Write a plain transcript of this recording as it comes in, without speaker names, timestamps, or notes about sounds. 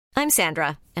I'm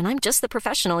Sandra, and I'm just the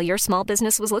professional your small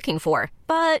business was looking for.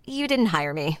 But you didn't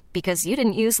hire me because you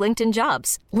didn't use LinkedIn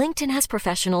Jobs. LinkedIn has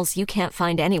professionals you can't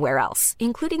find anywhere else,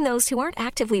 including those who aren't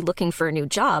actively looking for a new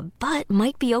job, but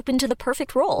might be open to the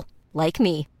perfect role, like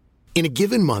me. In a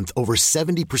given month, over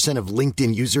 70% of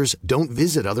LinkedIn users don't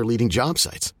visit other leading job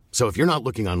sites. So if you're not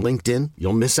looking on LinkedIn,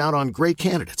 you'll miss out on great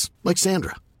candidates like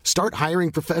Sandra. Start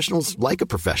hiring professionals like a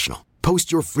professional.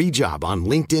 Post your free job on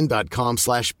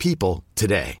linkedin.com/people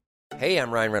today. Hey,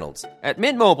 I'm Ryan Reynolds. At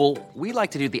Mint Mobile, we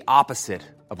like to do the opposite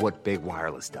of what Big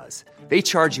Wireless does. They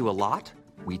charge you a lot,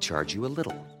 we charge you a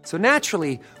little. So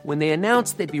naturally, when they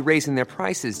announced they'd be raising their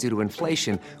prices due to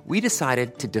inflation, we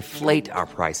decided to deflate our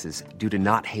prices due to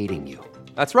not hating you.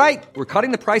 That's right. We're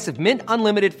cutting the price of Mint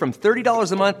Unlimited from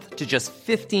 $30 a month to just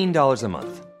 $15 a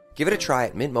month. Give it a try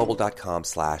at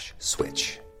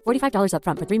mintmobile.com/switch. $45 up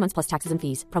front for 3 months plus taxes and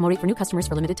fees. Promo rate for new customers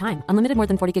for limited time. Unlimited more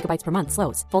than 40 gigabytes per month.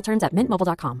 Slows full terms at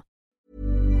mintmobile.com.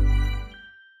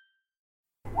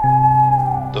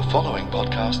 The following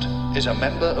podcast is a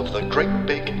member of the Great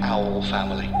Big Owl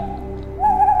family.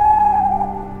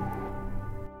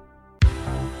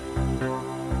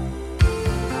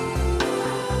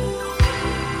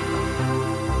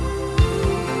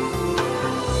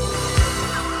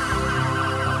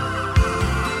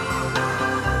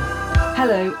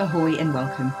 Hello, ahoy, and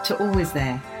welcome to Always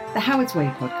There, the Howard's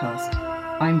Way podcast.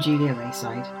 I'm Julia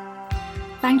Rayside.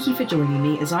 Thank you for joining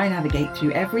me as I navigate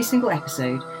through every single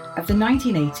episode of the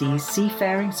 1980s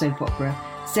seafaring soap opera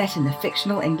set in the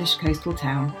fictional English coastal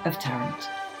town of Tarrant.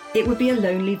 It would be a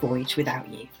lonely voyage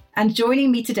without you. And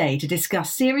joining me today to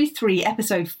discuss Series 3,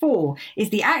 Episode 4 is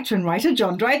the actor and writer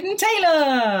John Dryden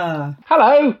Taylor.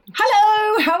 Hello.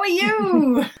 Hello, how are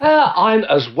you? I'm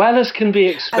as well as can be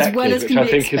expected, As well as which can I be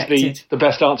think expected. is the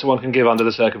best answer one can give under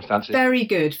the circumstances. Very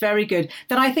good, very good.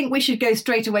 Then I think we should go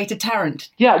straight away to Tarrant.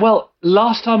 Yeah, well,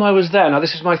 last time I was there, now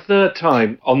this is my third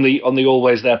time on the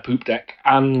Always There poop deck,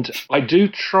 and I do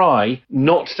try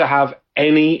not to have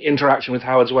any interaction with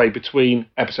Howard's Way between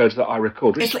episodes that I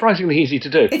record, which is surprisingly easy to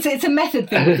do. It's a method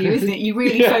thing with you, isn't it? You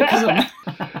really focus on it.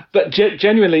 But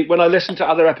genuinely, when I listen to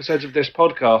other episodes of this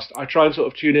podcast, I try and sort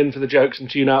of tune in for the jokes and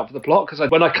tune out for the plot, because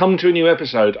when I come to a new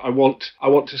episode, I want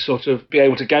to sort of be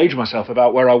able to gauge myself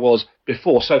about where I was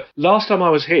before. So last time I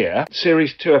was here,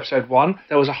 Series 2, Episode 1,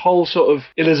 there was a whole sort of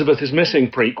Elizabeth is Missing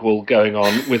prequel going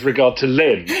on with regard to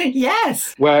Lynn.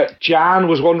 Yes. Where Jan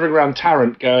was wandering around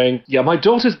Tarrant going, yeah, my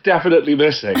daughter's definitely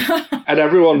missing. And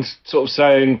everyone's sort of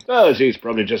saying, oh, she's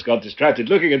probably just got distracted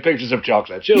looking at pictures of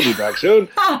chocolate. She'll be back soon.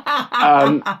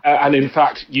 And in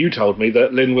fact, you told me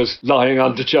that Lynn was lying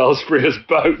under Charles Freer's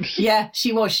boat. Yeah,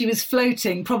 she was. She was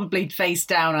floating, probably face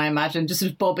down, I imagine, just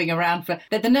sort of bobbing around.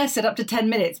 But the nurse said up to 10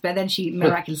 minutes, but then she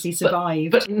miraculously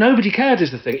survived. But nobody cared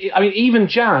is the thing. I mean, even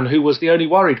Jan, who was the only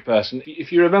worried person,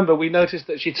 if you remember, we noticed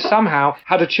that she'd somehow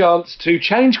had a chance to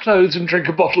change clothes and drink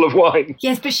a bottle of wine.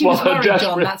 Yes, but she was worried,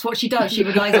 John. That's what she does. She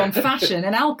relies on fashion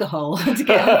and alcohol to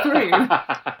get her through.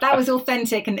 That was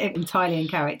authentic and entirely in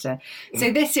character.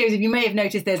 So this series, you may have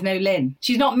noticed, there's no Lynn.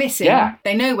 She's not missing. Yeah.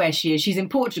 They know where she is. She's in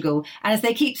Portugal. And as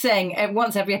they keep saying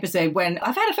once every episode, when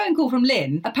I've had a phone call from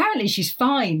Lynn, apparently she's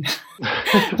fine.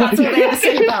 That's all they ever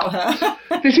say about her.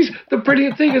 This is the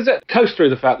brilliant thing, is that coast through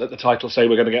the fact that the titles say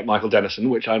we're going to get Michael Dennison,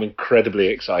 which I'm incredibly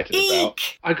excited about.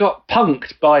 I got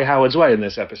punked by Howard's Way in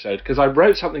this episode because I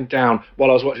wrote something down while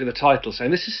I was watching the title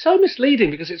saying this is so misleading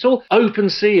because it's all open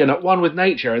sea and at one with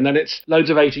nature, and then it's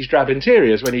loads of 80s drab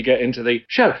interiors when you get into the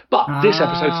show. But this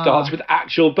episode starts with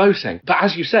actual boating. But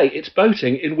as you say, it's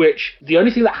boating in which the only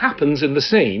thing that happens in the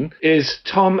scene is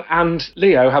Tom and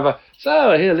Leo have a,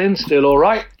 so I hear Lynn's still all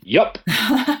right. Yup.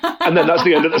 And then that's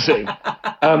the end of the scene.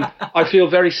 I feel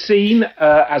very seen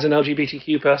as an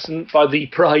LGBTQ person by the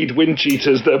pride wind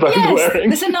cheaters they're both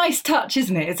wearing. It's a nice touch,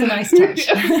 isn't it? It's a nice touch.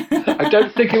 I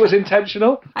don't think it was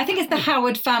intentional. I think it's the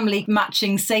Howard family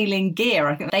matching sailing gear.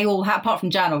 I think they all have, apart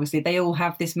from Jan, obviously, they all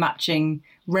have this matching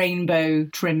rainbow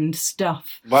trimmed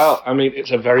stuff. Well, I mean, it's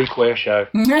a very queer show.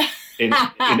 In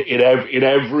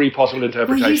every possible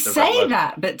interpretation. Well, you of say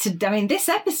that, but this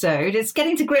episode, it's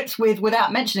getting to grips with,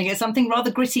 without mentioning it, something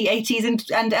rather gritty 80s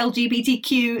and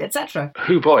LGBTQ, etc.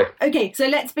 Oh boy. Okay, so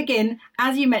let's begin.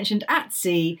 As you mentioned, at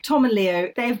sea, Tom and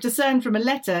Leo, they have discerned from a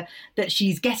letter that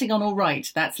she's getting on all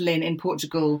right. That's Lynn in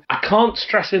Portugal. I can't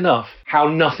stress enough how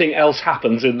nothing else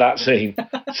happens in that scene.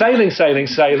 Sailing.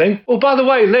 Oh, by the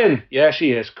way, Lynn. Yeah,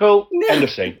 she is. Cool. End of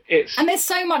scene. And there's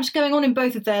so much going on in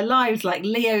both of their lives. Like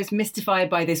Leo's mystified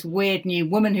by this weird new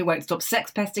woman who won't stop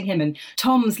sex pesting him, and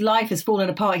Tom's life has fallen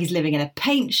apart. He's living in a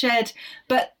paint shed,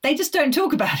 but they just don't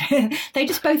talk about it. They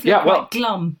just both look quite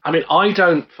glum. I mean, I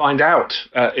don't find out,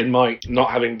 in my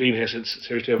not having been here since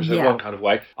Series 2, Episode 1 kind of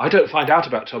way, I don't find out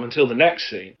about Tom until the next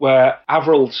scene, where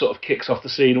Avril sort of kicks off the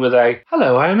scene with a,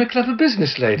 "Hello, I am a clever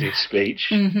business lady"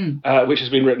 speech, which has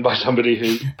been written by somebody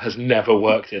who has never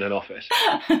worked in an office.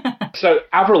 So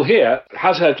Avril here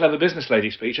has her clever business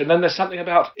lady speech, and then there's something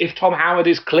about if Tom Howard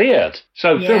is cleared.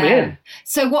 So fill me in.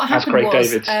 So what happened Craig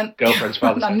was... David's girlfriend's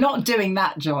father I'm not doing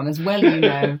that, John, as well you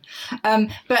know.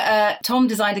 But Tom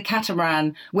designed a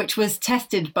catamaran, which was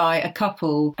tested by a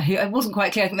couple who, it wasn't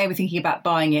quite clear, I think they were thinking about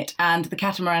buying it, and the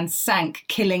catamaran sank,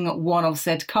 killing one of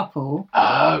said couple.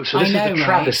 Oh, so this is the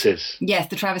Travises. Right? Yes,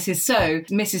 the Travises. So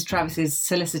Mrs. Travis's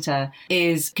solicitor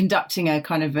is conducting a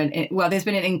kind of there's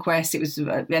been an inquest. It was,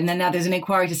 and then now there's an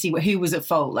inquiry to see who was at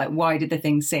fault. Like, why did the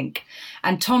thing sink?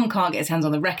 And Tom can't get his hands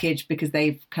on the wreckage because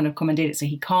they've kind of commandeered it, so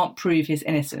he can't prove his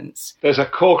innocence. There's a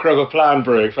corker of a plan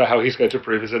brewing for how he's going to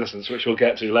prove his innocence, which we'll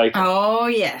get to later. Oh,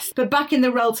 yes. But back in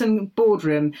the Relton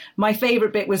boardroom, my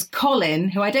favourite bit was Colin,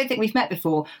 who I don't think we've met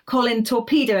before, Colin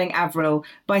torpedoing Avril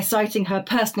by citing her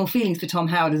personal feelings for Tom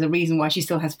Howard as a reason why she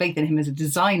still has faith in him as a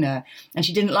designer. And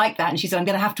she didn't like that, and she said, "I'm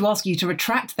going to have to ask you to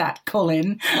retract that,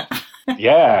 Colin."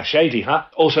 Yeah, shady, huh?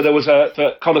 Also, there was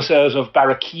for connoisseurs of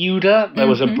Barracuda, there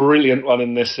was a brilliant one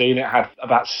in this scene. It had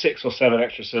about 6 or 7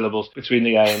 extra syllables between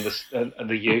the A and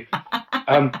the U.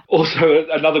 Also,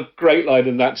 another great line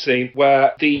in that scene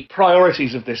where the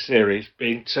priorities of this series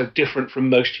being so different from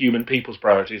most human people's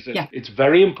priorities. It's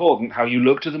very important how you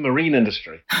look to the marine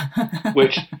industry,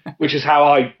 which is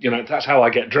how that's how I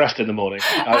get dressed in the morning.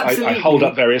 I hold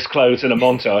up various clothes in a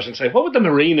montage and say, what would the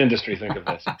marine industry think of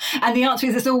this? And the answer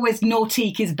is it's always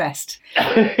Nautique is best.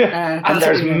 And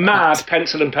there's mad pen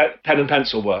and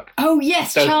pencil work. Oh,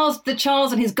 yes,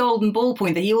 Charles and his golden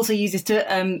ballpoint that he also uses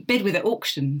to bid with at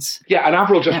auctions. Yeah, and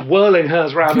Avril just whirling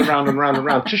hers round and round and round and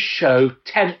round to show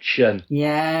tension.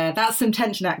 Yeah, that's some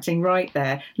tension acting right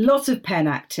there. Lots of pen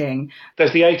acting.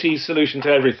 There's the 80s solution to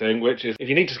everything, which is if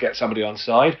you need to get somebody on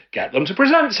side, get them to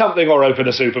present something or open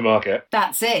a supermarket.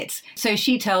 That's it. So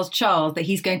she tells Charles that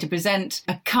he's going to present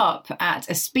a cup at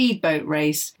a speedboat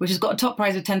race, which has got a top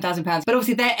prize of £10,000. But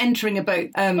obviously they're entering a boat.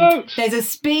 There's a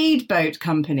speedboat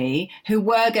company who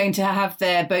were going to have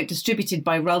their boat distributed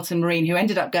by Relton Marine, who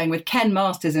ended up going with Ken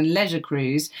Masters and Leisure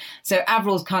Cruise. So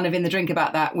Avril's kind of in the drink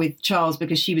about that with Charles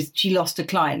because she lost a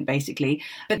client, basically.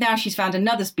 But now she's found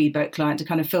another speedboat client to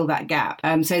kind of fill that gap.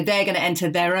 So they're going to enter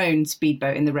their own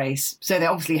speedboat in the race. So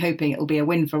they're obviously hoping it'll be a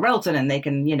win for Relton and they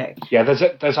can, Yeah,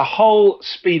 there's a whole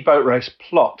speedboat race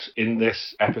plot in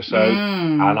this episode.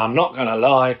 And I'm not going to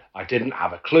lie, I didn't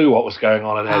have a clue what was going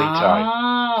on at any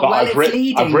time. But I've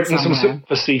written some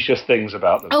facetious things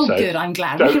about them. Oh, so good, I'm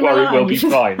glad. Don't worry, we'll be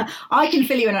fine. I can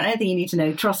fill you in on anything you need to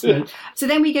know, trust me. So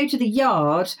then we go to the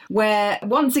yard, where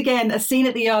once again a scene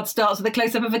at the yard starts with a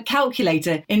close-up of a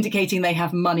calculator indicating they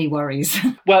have money worries.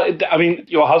 Well, I mean,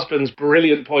 your husband's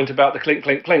brilliant point about the clink,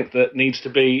 clink, clink that needs to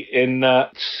be in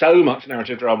so much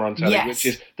narrative drama on telly, which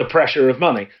is the pressure of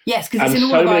money. Yes, because it's in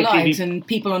all of our lives, and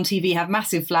people on TV have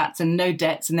massive flats and no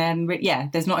debts, and then,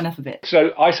 there's not enough of it.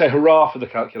 So I say hurrah for the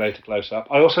calculator close-up.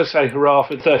 I also say hurrah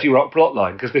for the 30 Rock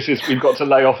plotline, because we've got to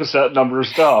lay off a certain number of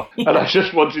staff. And I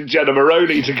just wanted Jenna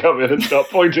Maroney to come in and start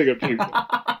pointing at people.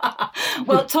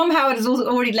 Well, Tom Howard has also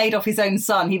already laid off his own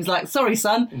son. He was like, sorry,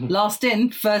 son, last in,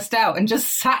 first out, and just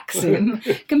sacks him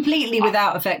completely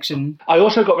without affection. I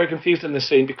also got very confused in this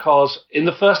scene because in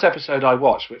the first episode I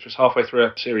watched, which was halfway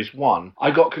through series 1,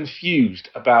 I got confused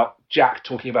about Jack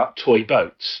talking about toy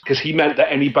boats, because he meant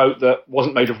that any boat that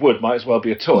wasn't made of wood might as well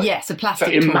be a toy. Yes, a plastic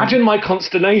toy. So imagine my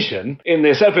consternation in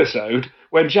this episode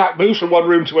when Jack moves from one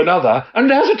room to another and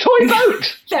there's a toy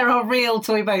boat. There are real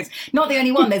toy boats. Not the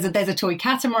only one. There's a toy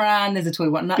catamaran, there's a toy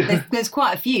one. There's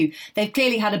quite a few. They've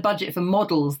clearly had a budget for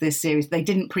models this series they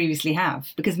didn't previously have,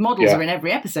 because models are in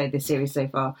every episode this series so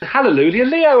far. Hallelujah,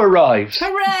 Leo arrives.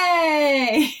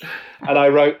 Hooray! And I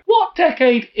wrote, what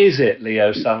decade is it,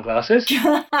 Leo's sunglasses?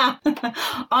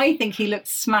 I think he looks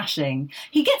smashing.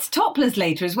 He gets topless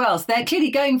later as well, so they're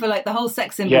clearly going for the whole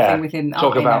sex symbol thing with him.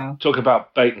 Talk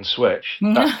about bait and switch.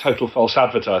 That's total false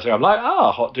advertising. I'm like,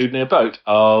 hot dude near boat.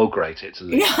 Oh, great, it's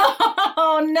Leo.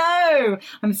 Oh, no.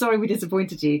 I'm sorry we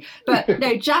disappointed you. But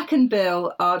no, Jack and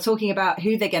Bill are talking about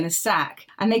who they're going to sack.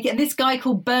 And they get this guy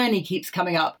called Bernie keeps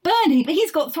coming up. Bernie, but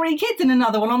he's got 3 kids and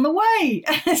another one on the way.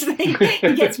 So he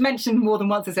gets mentioned more than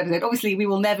once this episode. Obviously, we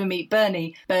will never meet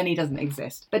Bernie. Bernie doesn't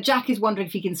exist. But Jack is wondering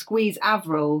if he can squeeze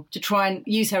Avril to try and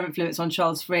use her influence on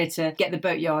Charles Freer to get the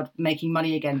boatyard making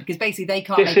money again. Because basically they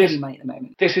can't make any money at the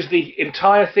moment. This is the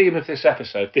entire theme of this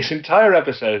episode. This entire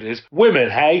episode is women,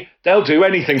 hey? They'll do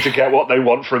anything to get what they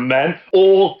want from men.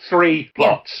 All 3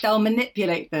 plots. Yeah, they'll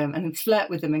manipulate them and flirt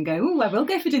with them and go, oh, I will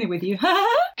go for dinner with you.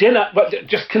 Dinner, but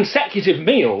just consecutive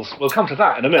meals. We'll come to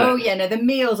that in a minute. Oh, yeah, no, the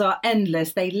meals are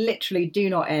endless. They literally do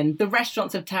not end. The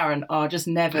restaurants of Taran are just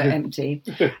never empty.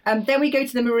 Then we go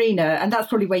to the marina, and that's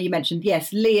probably where you mentioned,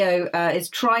 yes, Leo is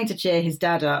trying to cheer his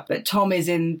dad up, but Tom is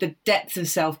in the depths of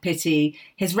self-pity.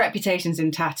 His reputation's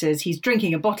in tatters. He's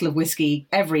drinking a bottle of whiskey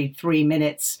every 3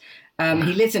 minutes.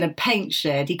 He lives in a paint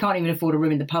shed. He can't even afford a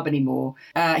room in the pub anymore.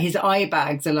 His eye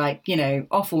bags are like,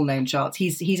 off all known charts.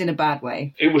 He's in a bad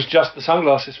way. It was just the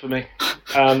sunglasses for me.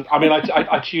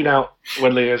 I tune out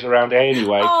when Leo's around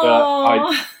anyway,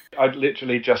 but I'd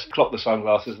literally just clocked the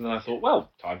sunglasses and then I thought, well,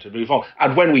 time to move on.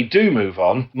 And when we do move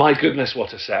on, my goodness,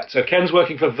 what a set. So Ken's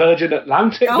working for Virgin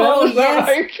Atlantic now, is that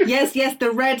right? Yes,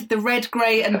 the red,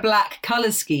 grey and black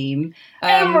colour scheme.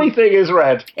 Everything is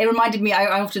red. It reminded me,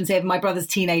 I often say, of my brother's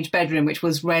teenage bedroom, which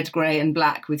was red, grey and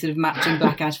black with sort of matching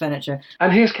black ash furniture.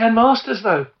 And here's Ken Masters,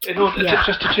 though, in order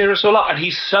just to cheer us all up. And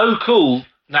he's so cool.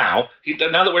 Now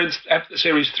that we're in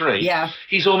series 3,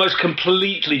 he's almost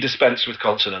completely dispensed with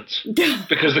consonants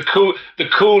because the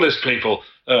coolest people.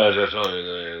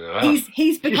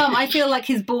 He's become. I feel like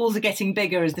his balls are getting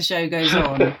bigger as the show goes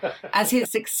on, as his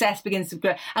success begins to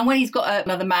grow. And when he's got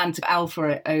another man to alpha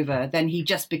it over, then he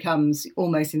just becomes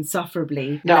almost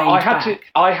insufferably. Now I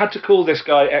had to call this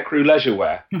guy Ecru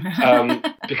Leisureware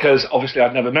because obviously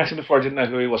I'd never met him before. I didn't know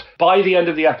who he was. By the end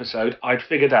of the episode, I'd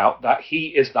figured out that he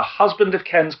is the husband of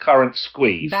Ken's current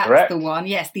squeeze. That's correct? The one.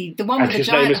 Yes, the one with the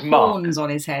giant horns on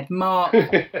his head. Mark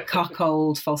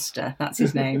Cuckold Foster. That's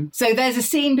his name. So there's a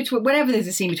scene whenever there's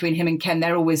a scene between him and Ken,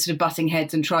 they're always sort of butting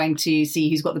heads and trying to see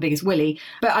who's got the biggest willy.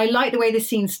 But I like the way this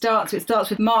scene starts. It starts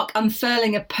with Mark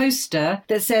unfurling a poster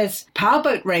that says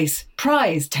 "Powerboat Race,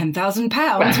 prize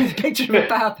 £10,000" with a picture of a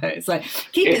powerboat. It's like,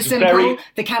 keep it simple.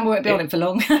 The camera won't be on it for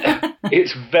long.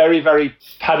 It's very, very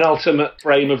penultimate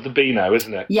frame of the Beano,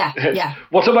 isn't it? Yeah.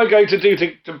 What am I going to do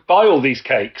to buy all these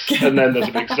cakes? And then there's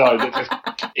a big sign that says,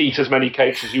 eat as many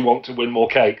cakes as you want to win more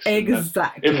cakes.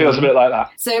 Exactly. It feels a bit like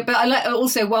that. So, but I like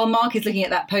also, while Mark is looking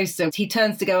at that poster, he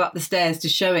turns to go up the stairs to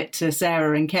show it to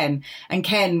Sarah and Ken. And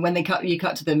Ken, when you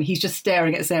cut to them, he's just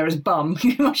staring at Sarah's bum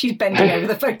while she's bending over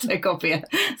the photocopier.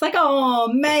 It's like,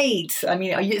 oh, mate. I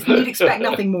mean, you'd expect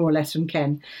nothing more or less from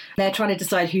Ken. They're trying to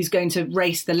decide who's going to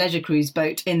race the leisure cruise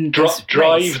boat in this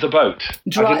drive the boat.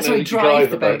 Drive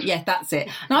the boat. Yeah, that's it.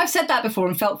 Now, I've said that before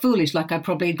and felt foolish, like I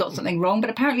probably got something wrong, but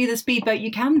apparently the speedboat,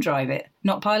 you can drive it,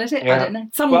 not pilot it. Yeah. I don't know.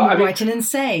 Someone will write in and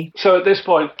say. So at this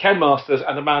point, Ken Masters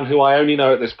and a man who I only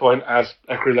know at this point as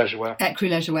Ecru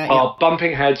Leisureware are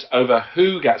bumping heads over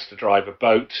who gets to drive a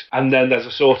boat, and then there's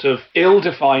a sort of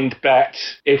ill-defined bet.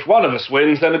 If one of us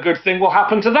wins, then a good thing will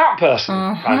happen to that person.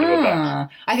 Kind of a bet.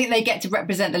 I think they get to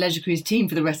represent the Leisure Cruise team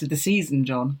for the rest of the season,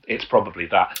 John. It's probably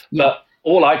that. Yeah. But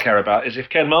all I care about is if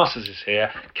Ken Masters is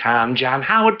here, can Jan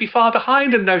Howard be far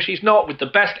behind? And no, she's not, with the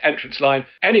best entrance line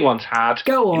anyone's had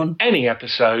in any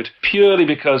episode, purely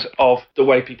because of the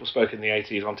way people spoke in the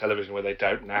 80s on television where they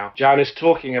don't now. Jan is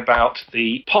talking about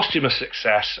the posthumous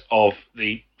success of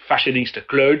the Fashionista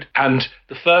Claude, and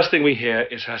the first thing we hear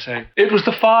is her saying, "It was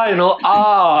the final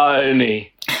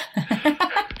irony."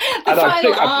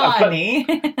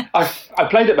 I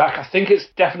played it back. I think it's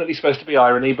definitely supposed to be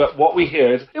irony, but what we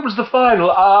hear is, "It was the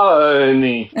final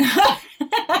irony."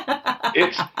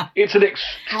 It's an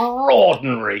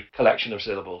extraordinary collection of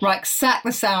syllables. Right, sack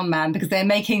the sound man, because they're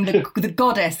making the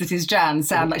goddess that is Jan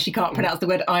sound like she can't pronounce the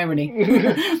word irony.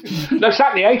 No,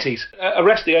 sack the 80s.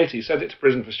 Arrest the 80s. Send it to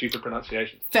prison for stupid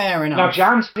pronunciation. Fair enough. Now,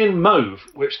 Jan's in mauve,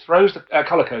 which throws the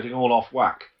colour coding all off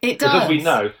whack. It does. Because as we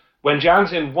know, when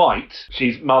Jan's in white,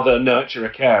 she's mother,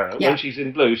 nurturer, carer. Yeah. When she's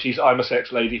in blue, she's I'm a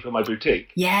sex lady for my boutique.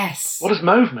 Yes. What does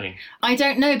mauve mean? I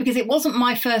don't know, because it wasn't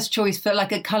my first choice for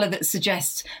like a colour that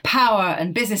suggests power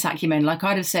and business acumen. Like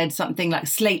I'd have said something like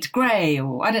slate grey,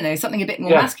 or I don't know, something a bit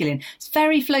more masculine. It's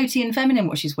very floaty and feminine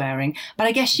what she's wearing, but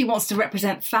I guess she wants to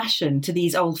represent fashion to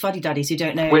these old fuddy-duddies who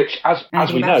don't know. Which,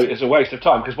 as we know, is a waste of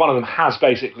time, because one of them has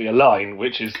basically a line,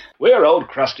 which is, "We're old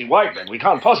crusty white men, we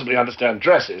can't possibly understand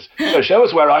dresses, so show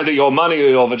us where either your money or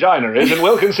your vagina is and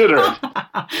we'll consider it."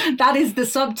 That is the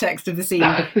subtext of the scene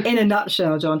in a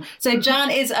nutshell, John. So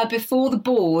Jan is before the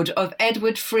board of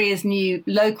Edward Freer's new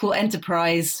local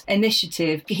enterprise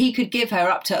initiative. He could give her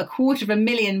up to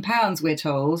 £250,000, we're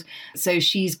told. So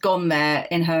she's gone there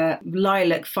in her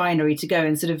lilac finery to go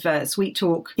and sort of sweet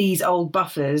talk these old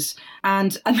buffers.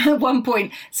 And at one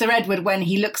point, Sir Edward, when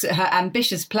he looks at her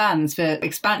ambitious plans for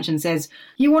expansion, says,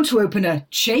 "You want to open a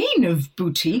chain of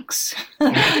boutiques?"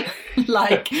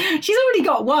 Like, she's already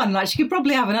got one. Like, she could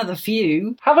probably have another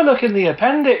few. Have a look in the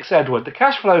appendix, Edward. The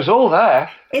cash flow's all there.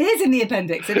 It is in the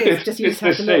appendix. It is. Just you just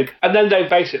have to look. And then they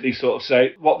basically sort of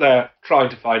say what they're trying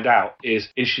to find out is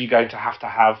she going to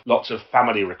have lots of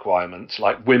family requirements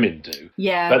like women do?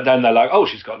 Yeah. But then they're like, oh,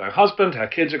 she's got no husband. Her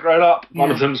kids are grown up.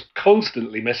 One of them's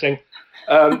constantly missing.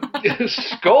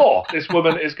 Score! This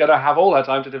woman is going to have all her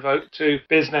time to devote to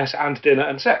business and dinner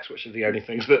and sex, which are the only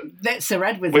things that Sir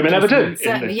Edward women ever do.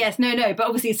 Certainly, yes. No. But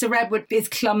obviously Sir Edward is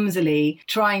clumsily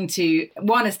trying to,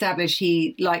 one, establish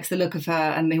he likes the look of her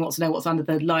and he wants to know what's under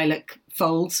the lilac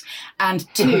folds, and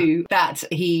two, that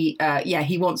he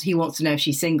wants to know if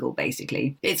she's single.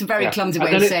 Basically, it's a very clumsy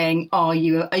way of saying, "Are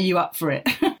you up for it?"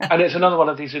 And it's another one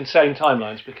of these insane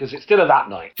timelines because it's dinner that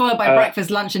night, followed by breakfast,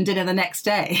 lunch, and dinner the next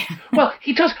day. Well,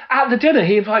 he does at the dinner.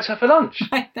 He invites her for lunch.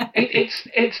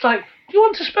 It's like, do you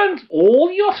want to spend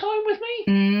all your time with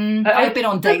me? I've been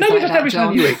on dates like that,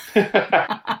 John. You eat.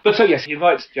 But so yes, he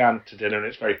invites Jan to dinner, and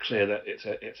it's very clear that it's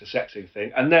a sexing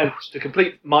thing. And then to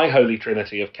complete my holy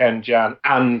trinity of Ken, Jan,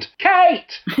 and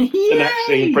Kate, the next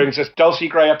scene brings us Dulcie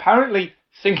Gray apparently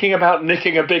thinking about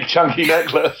nicking a big chunky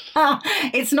necklace.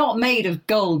 It's not made of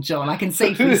gold, John. I can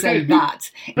safely say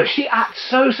that. But she acts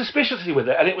so suspiciously with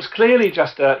it, and it was clearly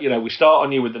just we start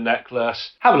on you with the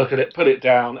necklace, have a look at it, put it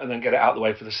down, and then get it out of the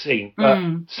way for the scene. But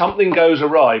something goes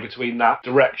awry between that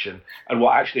direction and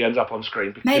what actually ends up on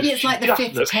screen. Maybe it's like the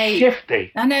fifth take.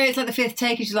 Shifty. I know, it's like the fifth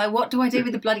take, and she's like, what do I do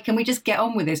with the bloody... Can we just get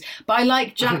on with this? But I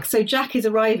like Jack. So Jack is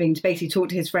arriving to basically talk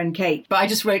to his friend Kate, but I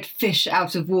just wrote fish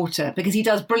out of water because he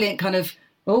does brilliant kind of...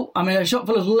 Oh, I'm in a shop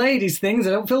full of ladies' things.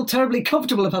 I don't feel terribly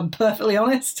comfortable, if I'm perfectly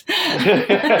honest.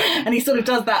 And he sort of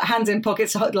does that hands in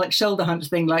pockets, like shoulder hunch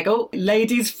thing, like, oh,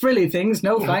 ladies' frilly things,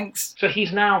 no thanks. So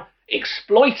he's now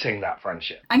exploiting that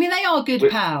friendship. I mean, they are good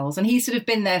pals, and he's sort of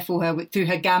been there for her through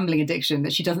her gambling addiction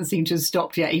that she doesn't seem to have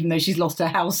stopped yet, even though she's lost her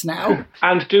house now.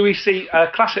 And do we see a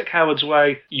classic Howard's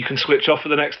Way, you can switch off for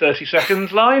the next 30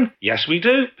 seconds line? Yes, we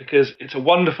do, because it's a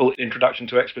wonderful introduction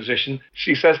to exposition.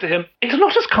 She says to him, it's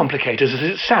not as complicated as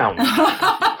it sounds.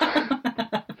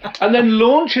 And then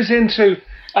launches into...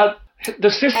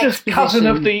 the sister's cousin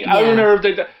of the owner of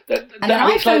the and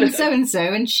I phoned so-and-so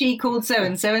and she called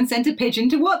so-and-so and sent a pigeon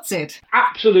to what's-it.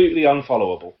 Absolutely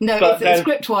unfollowable. No, it's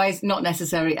script-wise not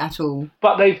necessary at all.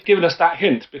 But they've given us that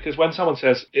hint, because when someone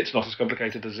says it's not as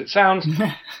complicated as it sounds,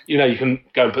 you can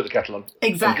go and put the kettle on.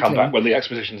 Exactly. And come back when the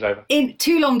exposition's over. In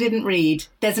Too Long Didn't Read,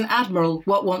 there's an admiral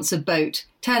what wants a boat.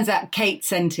 Turns out Kate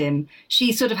sent him.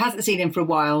 She sort of hasn't seen him for a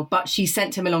while, but she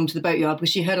sent him along to the boatyard because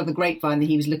she heard on the grapevine that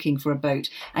he was looking for a boat.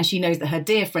 And she knows that her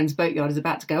dear friend's boatyard is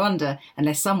about to go under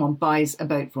unless someone buys a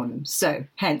boat from them. So,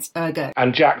 hence, ergo.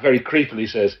 And Jack very creepily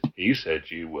says, he said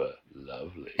you were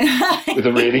lovely. with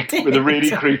a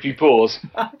really creepy pause.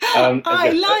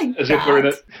 As if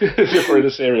we're in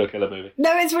a serial killer movie.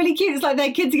 No, it's really cute. It's like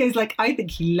their kids goes like, I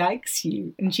think he likes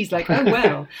you. And she's like, oh,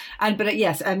 well.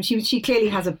 She clearly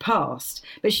has a past.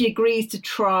 But she agrees to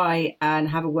try and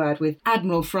have a word with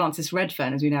Admiral Francis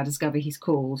Redfern, as we now discover he's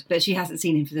called. But she hasn't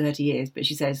seen him for 30 years. But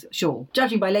she says, sure.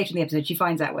 Judging by later in the episode, she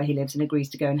finds out where he lives and agrees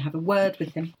to go and have a word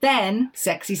with him. Then,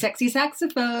 sexy, sexy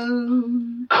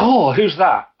saxophone. Cool, who's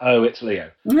that? Oh, it's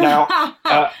Leo. Now,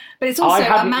 but it's also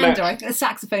Amanda. I think the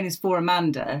saxophone is for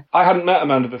Amanda. I hadn't met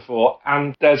Amanda before,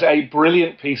 and there's a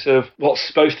brilliant piece of what's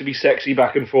supposed to be sexy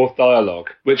back and forth dialogue,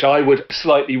 which I would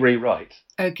slightly rewrite.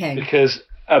 Okay. Because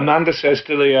Amanda says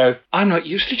to Leo, I'm not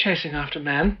used to chasing after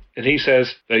men. And he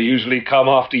says, they usually come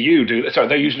after you,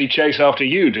 they usually chase after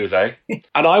you, do they?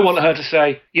 And I want her to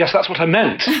say, yes, that's what I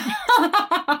meant.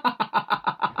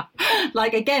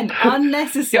 Like, again,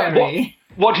 unnecessary.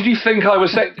 What did you think I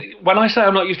was saying? When I say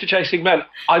I'm not used to chasing men,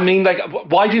 I mean,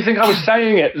 why do you think I was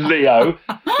saying it, Leo?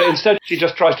 But instead, she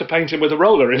just tries to paint him with a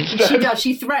roller instead. She does.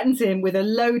 She threatens him with a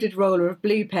loaded roller of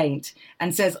blue paint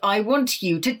and says, I want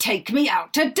you to take me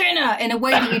out to dinner, in a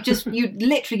way that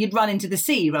you'd run into the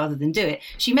sea rather than do it.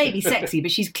 She may be sexy,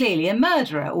 but she's clearly a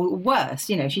murderer, or worse,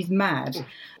 she's mad.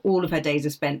 All of her days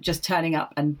are spent just turning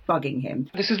up and bugging him.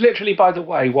 This is literally, by the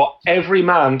way, what every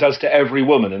man does to every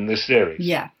woman in this series.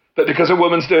 Yeah. But because a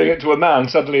woman's doing it to a man,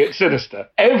 suddenly it's sinister.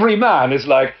 Every man is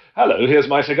like, hello, here's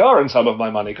my cigar and some of my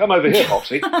money. Come over here,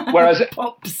 Popsy. Whereas,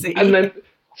 Popsy. And then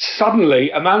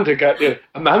Suddenly,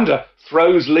 Amanda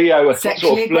throws Leo a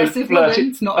sexually aggressive woman.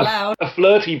 It's not allowed. A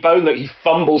flirty bone that he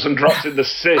fumbles and drops in the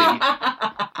sea.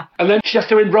 And then she has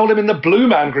to enroll him in the Blue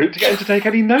Man Group to get him to take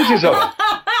any notice of it.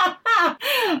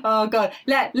 Oh, God.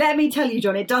 Let me tell you,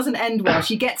 John, it doesn't end well.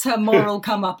 She gets her moral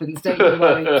comeuppance, don't you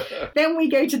worry. Then we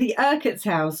go to the Urquhart's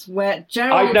house where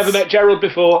Gerald... I'd never met Gerald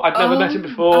before. I'd never met him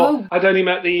before. I'd only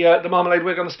met the marmalade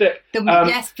wig on the stick.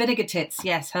 Yes, Vinegar Tits.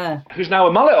 Yes, her. Who's now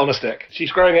a mullet on a stick.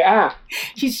 She's growing it out.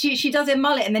 She does a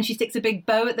mullet and then she sticks a big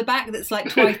bow at the back that's like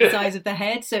twice the size of the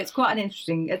head. So it's quite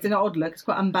it's an odd look. It's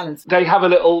quite unbalanced. They have a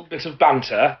little bit of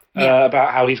banter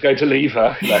about how he's going to leave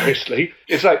her, hilariously.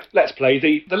 It's like, let's play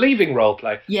the leaving role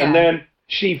play. Yeah. And then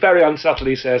she very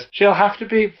unsubtly says, she'll have to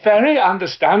be very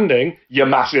understanding, you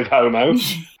massive homo.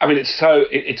 I mean,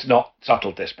 it's not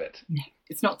subtle, this bit. No,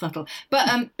 it's not subtle.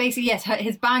 But basically, yes,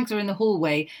 his bags are in the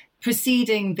hallway.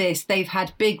 Preceding this, they've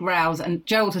had big rows and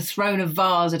Gerald has thrown a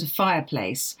vase at a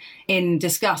fireplace in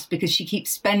disgust because she keeps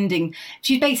spending...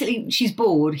 She's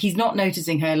bored. He's not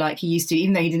noticing her like he used to,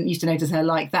 even though he didn't used to notice her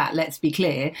like that, let's be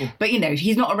clear. But,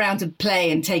 he's not around to play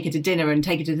and take her to dinner and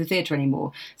take her to the theatre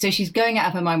anymore. So she's going out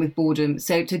of her mind with boredom.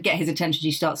 So to get his attention,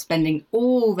 she starts spending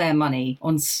all their money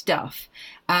on stuff.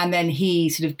 And then he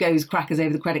sort of goes crackers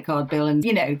over the credit card bill and,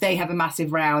 they have a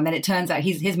massive row. And then it turns out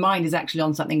his mind is actually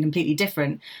on something completely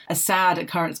different. A sad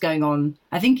occurrence going on,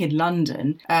 I think in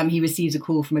London. He receives a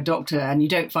call from a doctor and you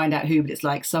don't find out who, but it's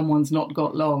like someone's not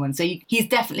got long. And so he's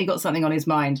definitely got something on his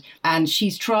mind. And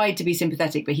she's tried to be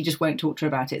sympathetic, but he just won't talk to her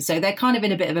about it. So they're kind of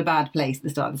in a bit of a bad place at the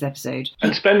start of this episode.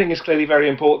 And spending is clearly very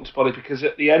important to Polly because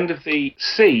at the end of the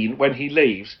scene, when he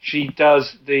leaves, she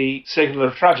does the signal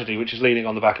of tragedy, which is leaning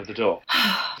on the back of the door.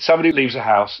 Somebody leaves a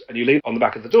house and you lean on the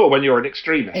back of the door when you're an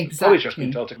extremist. Exactly. Polly's just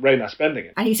been told to rein our spending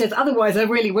in. And he says, otherwise I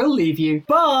really will leave you.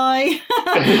 Bye.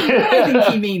 I think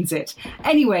he means it.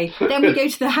 Anyway, then we go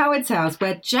to the Howard's house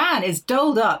where Jan is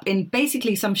dolled up in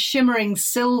basically some shimmering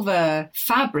silver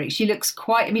fabric. She looks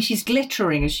she's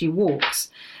glittering as she walks.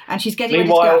 And she's getting ready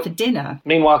to go out for dinner.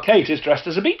 Meanwhile, Kate is dressed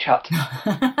as a beach hut.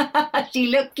 She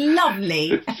looked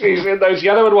lovely. She's in those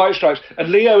yellow and white stripes. And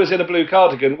Leo is in a blue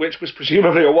cardigan, which was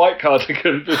presumably a white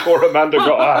cardigan before Amanda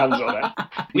got her hands on it.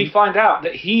 We find out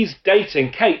that he's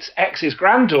dating Kate's ex's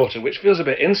granddaughter, which feels a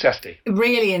bit incesty.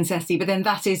 Really incesty, but then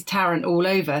that is Tarrant all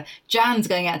over. Jan's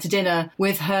going out to dinner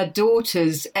with her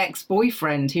daughter's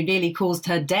ex-boyfriend, who nearly caused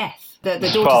her death. The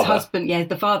daughter's father. Husband,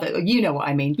 the father, you know what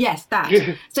I mean. Yes, that.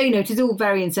 So, it is all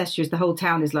very incestuous. The whole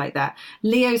town is like that.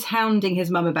 Leo's hounding his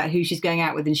mum about who she's going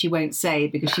out with and she won't say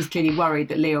because she's clearly worried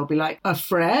that Leo will be like, a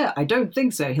frere? I don't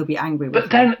think so. He'll be angry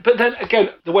with her. But then,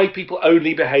 again, the way people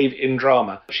only behave in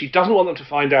drama, she doesn't want them to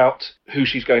find out who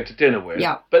she's going to dinner with.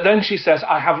 Yeah. But then she says,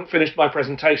 I haven't finished my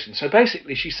presentation. So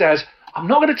basically she says, I'm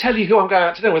not going to tell you who I'm going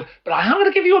out to dinner with, but I am going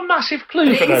to give you a massive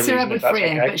clue for no reason, if that's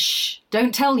okay. But shh,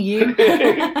 don't tell you.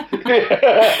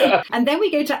 And then we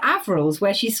go to Averil's,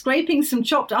 where she's scraping some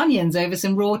chopped onions over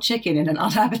some raw chicken in an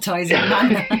unappetizing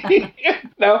manner.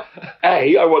 Now,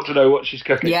 A, I want to know what she's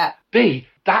cooking. Yeah. B,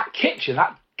 that kitchen,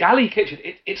 that galley kitchen,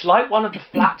 it's like one of the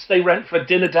flats they rent for a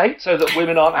dinner date so that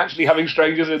women aren't actually having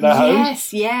strangers in their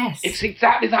homes. Yes. It's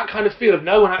exactly that kind of feel of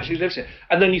no one actually lives here.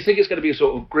 And then you think it's going to be a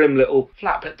sort of grim little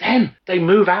flat, but then they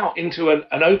move out into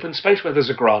an open space where there's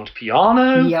a grand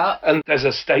piano and there's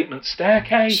a statement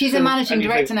staircase. She's a managing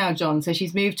director now, John, so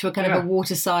she's moved to a kind of a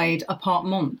waterside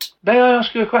apartment. May I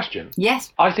ask you a question?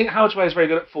 Yes. I think Howard's Way is very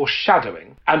good at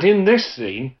foreshadowing. And in this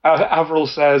scene, Avril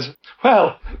says,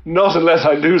 well, not unless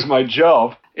I lose my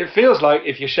job. It feels like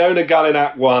if you're shown a gun in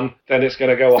Act 1, then it's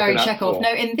going to go off in Act 4. Chekhov.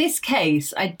 No, in this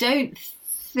case, I don't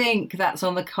think that's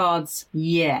on the cards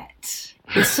yet.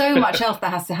 There's so much else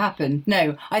that has to happen.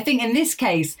 No, I think in this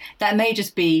case, that may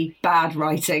just be bad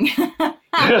writing.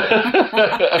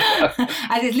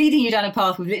 As it's leading you down a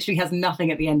path which literally has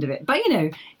nothing at the end of it. But,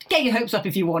 get your hopes up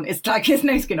if you want. It's like, there's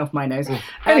no skin off my nose.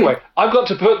 Anyway, I've got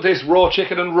to put this raw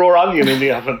chicken and raw onion in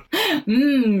the oven.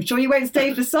 Sure you won't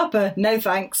stay for supper? No,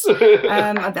 thanks.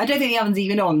 I don't think the oven's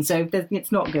even on, so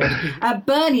it's not good.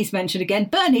 Bernie's mentioned again.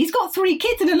 Bernie's got 3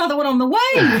 kids and another one on the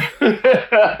way.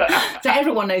 So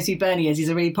everyone knows who Bernie is. He's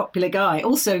a really popular guy.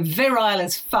 Also virile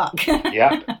as fuck.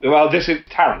 Yeah. Well, this is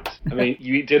Tarrant. I mean,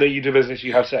 you eat dinner, you do business,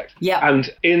 you have sex. Yeah.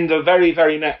 And in the very,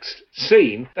 very next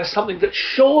scene, there's something that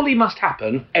surely must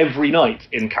happen every night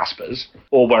in Casper's,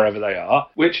 or wherever they are,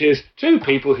 which is 2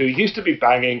 people who used to be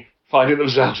banging finding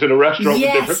themselves in a restaurant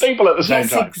with different people at the same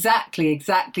time.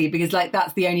 Exactly. Because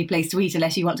that's the only place to eat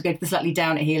unless you want to go to the slightly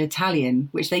down at heel Italian,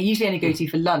 which they usually only go to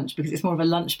for lunch because it's more of a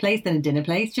lunch place than a dinner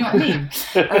place. Do you know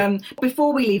what I mean?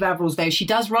 Before we leave Averill's, though, she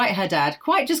does write her dad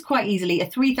quite easily a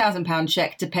 £3,000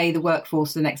 cheque to pay the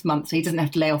workforce for the next month, so he doesn't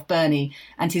have to lay off Bernie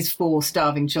and his 4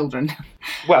 starving children.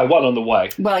 Well, one on the way.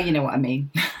 Well, you know what I mean.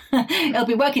 He'll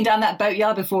be working down that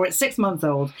boatyard before it's 6 months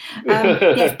old.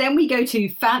 Yes, then we go to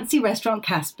fancy restaurant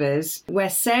Casper's, where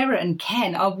Sarah and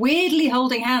Ken are weirdly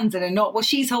holding hands and are not. Well,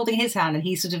 she's holding his hand and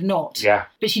he's sort of not. Yeah.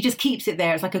 But she just keeps it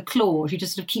there. It's like a claw. She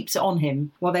just sort of keeps it on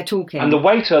him while they're talking. And the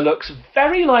waiter looks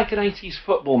very like an 80s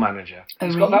football manager.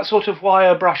 He's got that sort of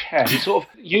wire brush hair. He's sort of,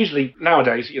 usually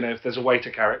nowadays, if there's a waiter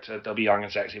character, they'll be young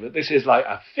and sexy. But this is like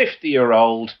a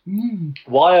 50-year-old,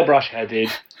 wire brush headed,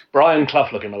 Brian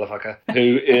Clough-looking motherfucker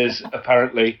who is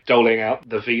apparently doling out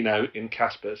the vino in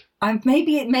Casper's.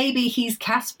 Maybe he's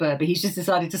Casper, but he's just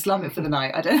decided to slum it for the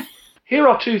night. I don't know. Here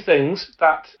are 2 things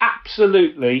that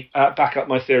absolutely back up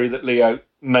my theory that Leo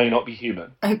may not be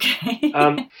human. Okay.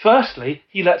 Firstly,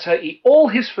 he lets her eat all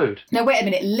his food. No, wait a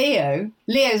minute.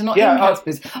 Leo's not in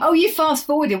Casper's. Oh, you fast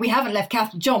forwarded. We haven't left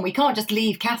Casper. John, we can't just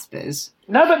leave Casper's.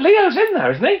 No, but Leo's in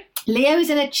there, isn't he? Leo's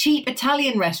in a cheap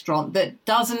Italian restaurant that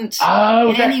doesn't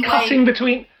in any way... cutting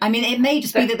between... I mean, it may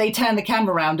just be that they turn the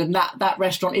camera around and that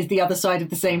restaurant is the other side of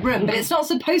the same room, but it's not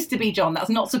supposed to be, John. That's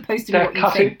not supposed to be what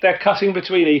you think. They're cutting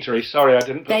between eateries. Sorry, I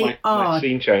didn't put my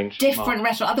scene change. Different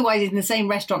restaurant. Otherwise, he's in the same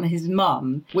restaurant as his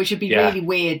mum, which would be really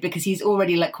weird because he's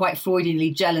already quite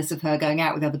Freudianly jealous of her going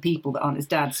out with other people that aren't his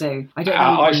dad. So I don't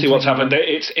know. I see what's happened.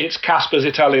 It's Casper's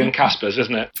Italian Casper's,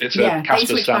 isn't it? It's a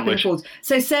Casper's sandwich.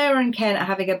 So Sarah and Ken are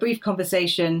having a brief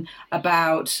conversation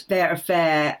about their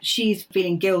affair. She's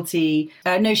feeling guilty.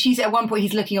 She's at one point,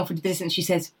 he's looking off into the distance. She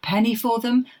says, "Penny for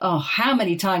them?" Oh, how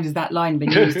many times has that line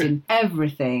been used in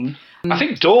everything? I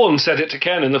think Dawn said it to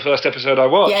Ken in the first episode I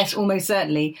watched. Yes, almost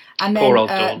certainly. And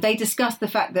then they discuss the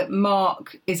fact that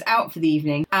Mark is out for the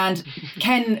evening, and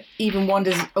Ken even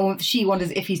wonders, or she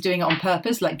wonders if he's doing it on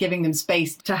purpose, like giving them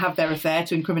space to have their affair,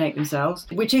 to incriminate themselves,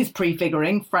 which is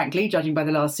prefiguring, frankly, judging by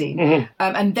the last scene. Mm-hmm.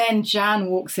 And then Jan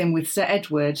walks in with Sir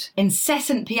Edward.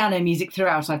 Incessant piano music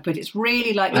throughout, I've put. It's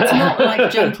really it's not like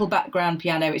gentle background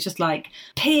piano. It's just like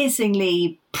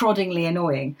piercingly, proddingly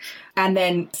annoying. And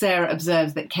then Sarah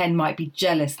observes that Ken might be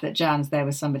jealous that Jan's there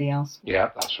with somebody else. Yeah,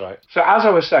 that's right. So as I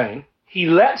was saying, he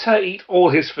lets her eat all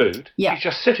his food. Yeah. He's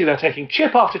just sitting there taking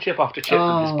chip after chip after chip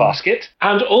from his basket.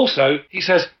 And also, he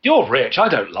says, "You're rich, I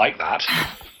don't like that."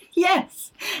 Yes.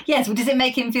 Well, does it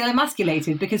make him feel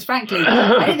emasculated? Because frankly,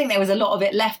 I don't think there was a lot of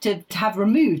it left to have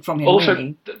removed from him. Also,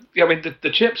 really. The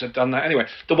chips have done that anyway.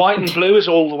 The white and blue is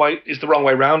the wrong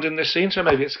way round in this scene, so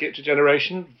maybe it skipped a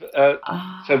generation.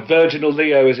 So virginal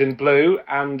Leo is in blue,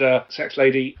 and sex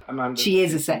lady Amanda. She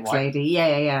is a sex lady.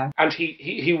 Yeah. And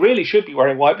he really should be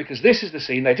wearing white because this is the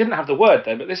scene. They didn't have the word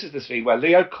then, but this is the scene where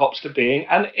Leo cops to being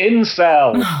an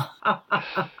incel.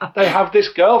 They have this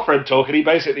girlfriend talk, and he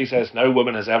basically says, "No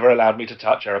woman has ever allowed me to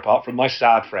touch her apart from my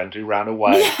sad friend who ran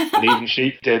away, and even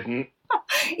she didn't."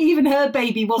 Even her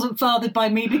baby wasn't fathered by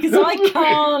me because I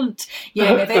can't.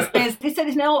 Yeah, there's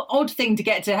an odd thing to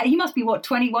get to. He must be,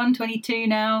 21, 22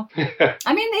 now?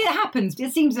 I mean, it happens.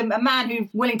 It seems a man who's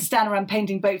willing to stand around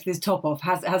painting boats with his top off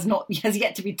has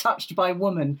yet to be touched by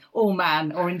woman or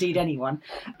man or indeed anyone.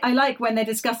 I like when they're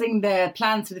discussing their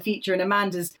plans for the future and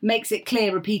Amanda makes it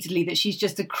clear repeatedly that she's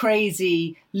just a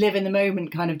crazy, live in the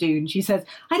moment kind of dude. And she says,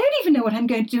 "I don't even know what I'm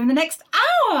going to do in the next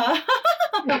hour."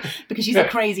 Because she's a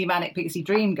crazy manic pixie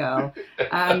dream girl.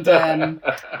 And then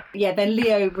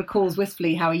Leo recalls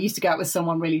wistfully how he used to go out with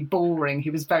someone really boring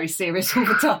who was very serious all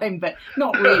the time, but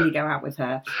not really go out with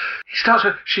her. He starts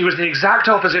with, "She was the exact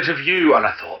opposite of you," and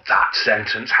I thought, that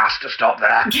sentence has to stop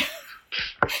there.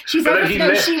 She was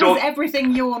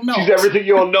everything you're not. She's everything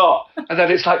you're not. And then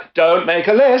it's like, don't make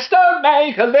a list. But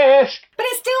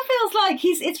it still feels like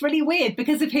it's really weird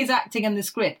because of his acting and the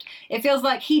script. It feels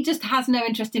like he just has no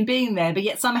interest in being there, but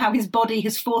yet somehow his body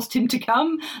has forced him to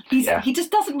come. He just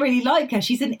doesn't really like her.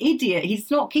 She's an idiot. He's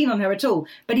not keen on her at all,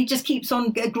 but he just keeps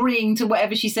on agreeing to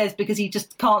whatever she says because he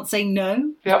just can't say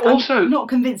no. Yeah, also... I'm not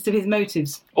convinced of his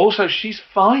motives. Also, she's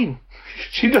fine.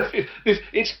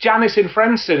 It's Janice in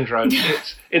Friends syndrome.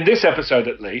 It's in this episode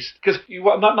at least, because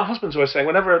my husband's always saying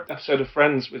whenever an episode of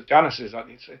Friends with Janice is,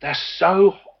 they're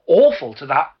so awful to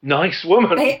that nice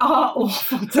woman. They are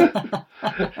awful to her.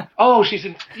 Oh, she's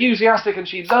enthusiastic and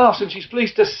she laughs and she's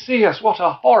pleased to see us. What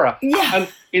a horror. Yeah.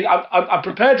 And I'm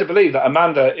prepared to believe that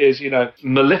Amanda is,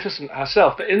 Maleficent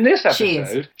herself. But in this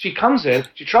episode, she comes in,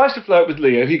 she tries to flirt with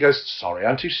Leo. He goes, sorry,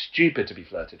 I'm too stupid to be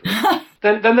flirted with.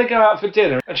 Then they go out for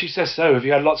dinner and she says, so have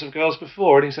you had lots of girls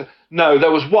before? And he said, no,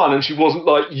 there was one and she wasn't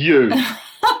like you.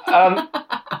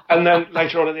 And then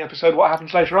later on in the episode, what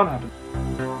happens later on happens.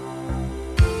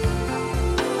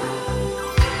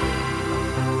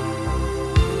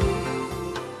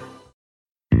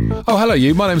 Oh, hello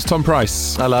you. My name's Tom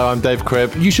Price. Hello, I'm Dave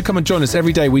Cribb. You should come and join us.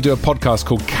 Every day we do a podcast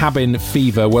called Cabin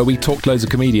Fever where we talk to loads of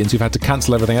comedians who've had to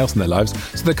cancel everything else in their lives.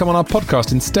 So they come on our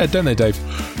podcast instead, don't they, Dave?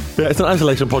 Yeah, it's an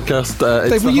isolation podcast.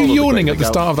 Dave, were you yawning at the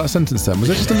start of that sentence then? Was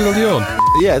it just a little yawn?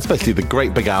 Yeah, it's basically the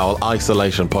Great Big Owl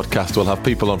Isolation podcast. We'll have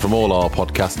people on from all our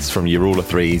podcasts, from your Rule of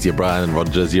Threes, your Brian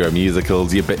Rogers, your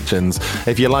Musicals, your Bitchins.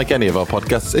 If you like any of our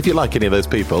podcasts, if you like any of those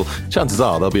people, chances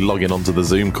are they'll be logging onto the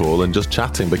Zoom call and just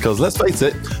chatting because, let's face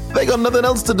it, they got nothing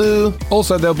else to do.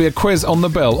 Also, there'll be a quiz on the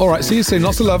bill. All right, see you soon.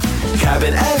 Lots of love.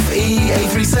 Cabin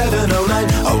FE83709.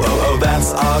 Oh,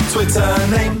 that's our Twitter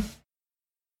name.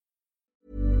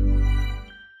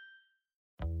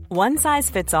 One size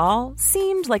fits all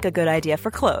seemed like a good idea for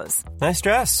clothes. Nice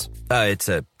dress. It's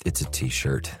a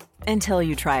t-shirt. Until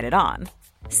you tried it on.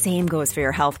 Same goes for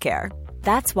your healthcare.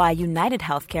 That's why United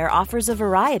Healthcare offers a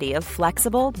variety of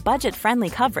flexible, budget-friendly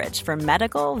coverage for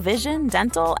medical, vision,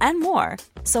 dental, and more.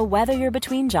 So whether you're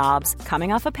between jobs,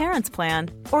 coming off a parent's plan,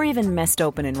 or even missed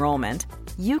open enrollment,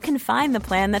 you can find the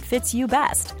plan that fits you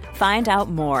best. Find out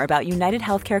more about United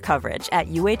Healthcare coverage at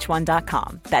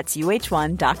uh1.com. That's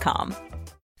uh1.com.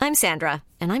 I'm Sandra,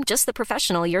 and I'm just the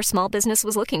professional your small business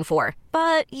was looking for.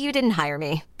 But you didn't hire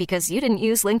me because you didn't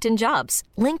use LinkedIn Jobs.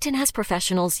 LinkedIn has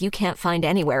professionals you can't find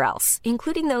anywhere else,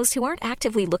 including those who aren't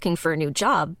actively looking for a new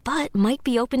job, but might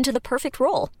be open to the perfect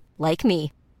role, like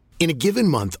me. In a given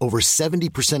month, over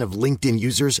 70% of LinkedIn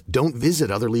users don't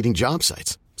visit other leading job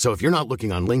sites. So if you're not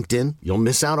looking on LinkedIn, you'll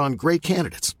miss out on great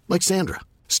candidates like Sandra.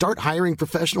 Start hiring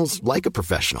professionals like a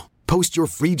professional. Post your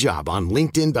free job on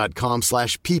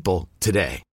linkedin.com/people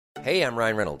today. Hey, I'm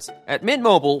Ryan Reynolds. At Mint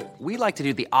Mobile, we like to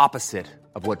do the opposite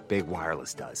of what Big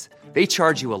Wireless does. They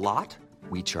charge you a lot,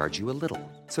 we charge you a little.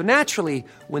 So naturally,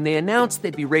 when they announced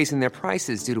they'd be raising their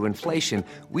prices due to inflation,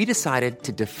 we decided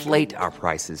to deflate our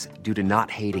prices due to not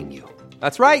hating you.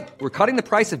 That's right. We're cutting the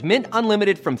price of Mint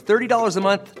Unlimited from $30 a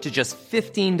month to just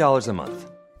 $15 a month.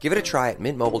 Give it a try at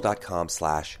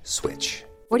mintmobile.com/switch.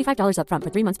 $45 up front for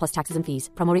 3 months plus taxes and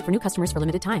fees. Promo rate for new customers for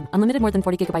limited time. Unlimited more than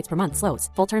 40 gigabytes per month. Slows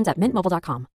full terms at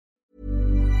mintmobile.com.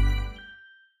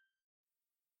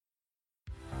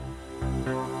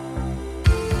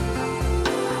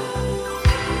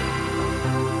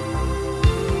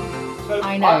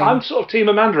 I know. I'm sort of Team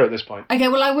Amanda at this point. Okay,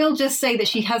 well, I will just say that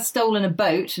she has stolen a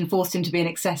boat and forced him to be an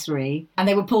accessory, and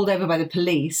they were pulled over by the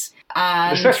police.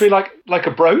 And... Accessory like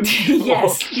a brooch?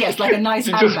 yes, like a nice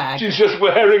handbag. She's just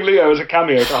wearing Leo as a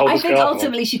cameo to hold the I think scarf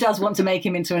ultimately she does want to make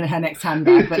him into her next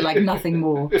handbag, but like nothing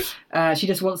more. She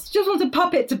just wants a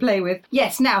puppet to play with.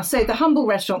 Yes, now, so the humble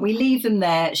restaurant, we leave them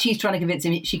there. She's trying to convince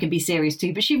him she can be serious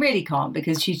too, but she really can't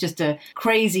because she's just a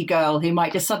crazy girl who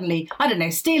might just suddenly, I don't know,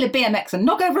 steal a BMX and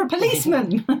knock over a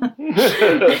policeman.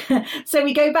 So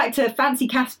we go back to Fancy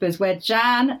Casper's where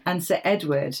Jan and Sir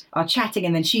Edward are chatting,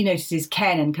 and then she notices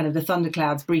Ken and kind of the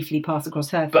thunderclouds briefly pass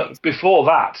across her face. But before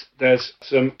that, there's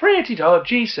some pretty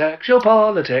dodgy sexual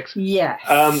politics.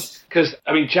 Yes. Because,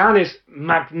 Jan is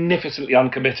magnificently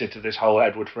uncommitted to this whole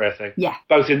Edward Frere thing. Yeah.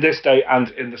 Both in this day and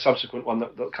in the subsequent one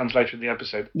that comes later in the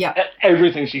episode. Yeah.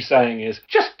 Everything she's saying is,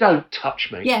 just don't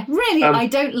touch me. Yeah, really, I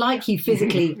don't like you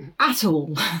physically at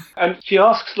all. And she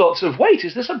asks lots of, wait,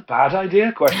 is this a bad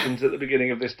idea? Questions at the beginning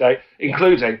of this day,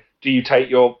 including, do you take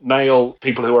your male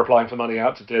people who are applying for money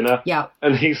out to dinner? Yeah.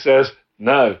 And he says,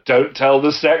 no, don't tell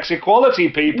the sex equality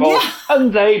people. Yeah.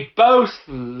 And they both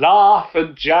laugh,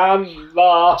 and Jan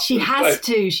laughs. She has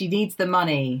to. She needs the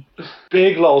money.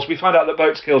 Big lols. We find out that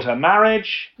Boats killed her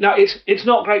marriage. Now, it's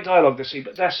not great dialogue this scene,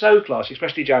 but they're so classy,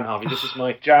 especially Jan Harvey. This is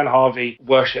my Jan Harvey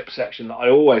worship section that I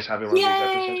always have in one of these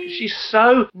episodes. She's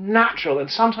so natural, and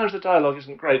sometimes the dialogue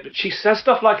isn't great, but she says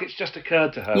stuff like it's just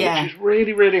occurred to her, which is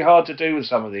really, really hard to do with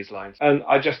some of these lines. And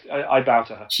I bow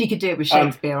to her. She could do it with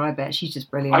Shakespeare, I bet. She's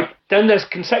just brilliant. Then there's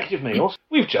consecutive meals.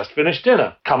 We've just finished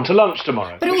dinner. Come to lunch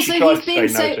tomorrow. But also,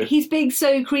 he's being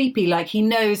so creepy. Like, he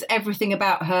knows everything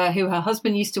about her, who her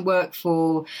husband used to work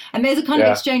for... And there's a kind of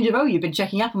exchange of, oh, you've been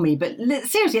checking up on me. But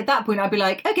seriously, at that point, I'd be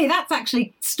like, okay, that's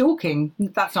actually stalking.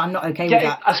 I'm not okay with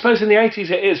that. I suppose in the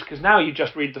 80s it is, because now you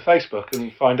just read the Facebook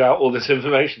and find out all this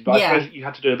information. But I suppose you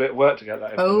had to do a bit of work to get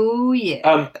that information. Oh,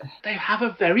 yeah. They have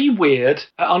a very weird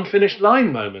unfinished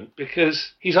line moment,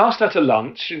 because he's asked her to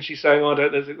lunch and she's saying, oh, I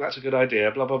don't think that's a good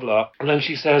idea, blah, blah, blah. And then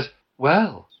she says,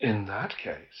 well, in that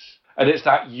case... And it's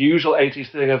that usual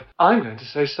 80s thing of, I'm going to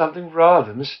say something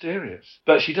rather mysterious.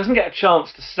 But she doesn't get a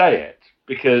chance to say it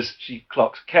because she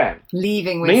clocks Ken.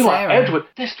 Leaving with Meanwhile, Sarah. Edward,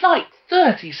 there's like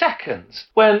 30 seconds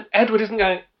when Edward isn't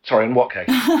going, sorry, in what case?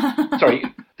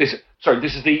 This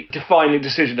is the defining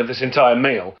decision of this entire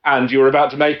meal, and you're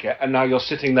about to make it, and now you're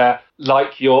sitting there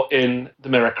like you're in The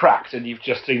Mirror Cracked, and you've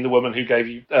just seen the woman who gave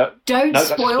you... Don't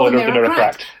spoil The Mirror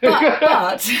Cracked.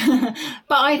 But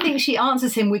I think she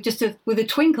answers him with just with a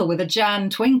twinkle, with a Jan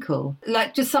twinkle.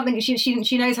 Like, just something,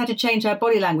 she knows how to change her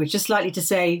body language, just slightly to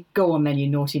say, go on then, you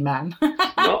naughty man.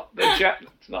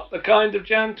 It's not the kind of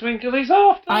Jan twinkle he's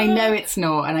after. I know it's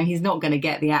not, and he's not going to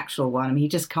get the actual one. I mean, he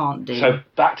just can't do. So,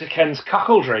 back to Ken's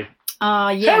cuckoldry.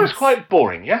 Yes. Sarah's quite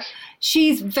boring, yes?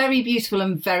 She's very beautiful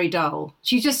and very dull.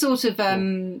 She's just sort of,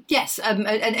 and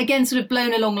again, sort of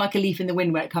blown along like a leaf in the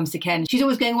wind when it comes to Ken. She's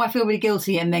always going, oh, I feel really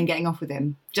guilty, and then getting off with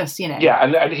him. Just, you know. Yeah,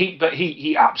 and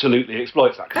he absolutely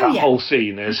exploits that. Because whole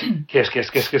scene is kiss,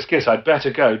 kiss, kiss, kiss, kiss. I'd better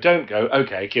go. Don't go.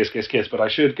 Okay, kiss, kiss, kiss. But I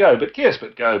should go. But kiss,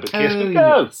 but go. But kiss, but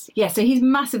go. Yes. Yeah, so he's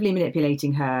massively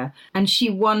manipulating her. And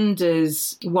she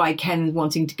wonders why Ken's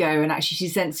wanting to go. And actually she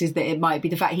senses that it might be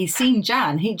the fact he's seen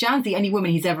Jan. Jan's the only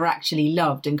woman he's ever actually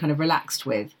loved and kind of relaxed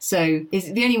with. So it's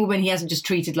the only woman he hasn't just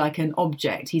treated like an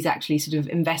object. He's actually sort of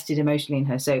invested emotionally in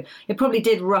her. So it probably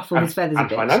did ruffle his feathers a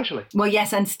bit. And financially. Well,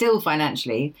 yes, and still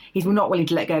financially. He's not willing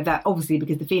to let go of that, obviously,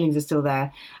 because the feelings are still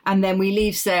there. And then we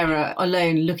leave Sarah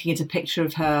alone looking at a picture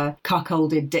of her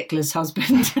cuckolded, dickless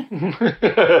husband.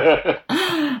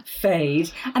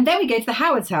 Fade. And then we go to the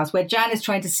Howard's house, where Jan is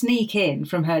trying to sneak in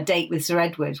from her date with Sir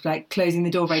Edward, like closing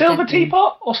the door very Silver gently.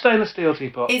 teapot or stainless steel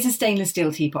teapot? It's a stainless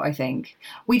steel teapot, I think.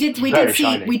 We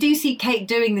do see Kate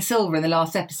doing the silver in the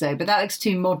last episode, but that looks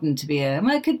too modern to be well,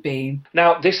 it could be.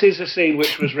 Now, this is a scene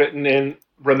which was written in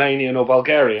Romanian or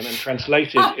Bulgarian and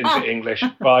translated into English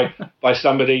by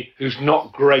somebody who's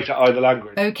not great at either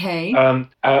language. Okay.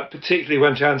 Particularly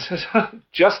when Jan says,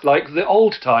 just like the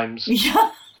old times.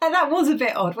 Yeah. And that was a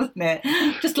bit odd, wasn't it?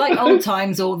 Just like old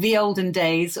times or the olden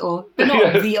days, but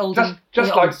not the olden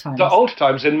just like times. The old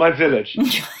times in my village.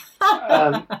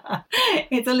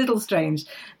 It's a little strange.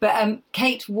 But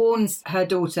Kate warns her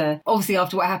daughter, obviously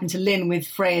after what happened to Lynn with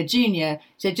Freya Jr.,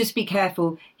 so just be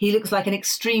careful. He looks like an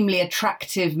extremely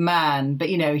attractive man, but,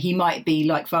 you know, he might be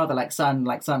like father, like son,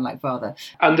 like son, like father.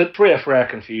 And the Freya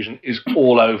confusion is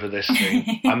all over this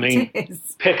thing. I mean,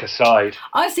 pick a side.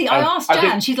 Honestly, I asked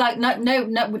Jan, she's like, no,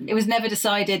 it was never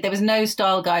decided. There was no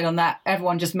style guide on that.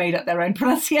 Everyone just made up their own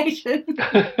pronunciation.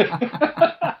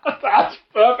 That's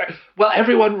perfect. Well,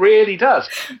 everyone really does.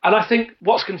 And I think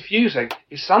what's confusing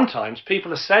is sometimes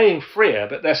people are saying Freya,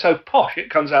 but they're so posh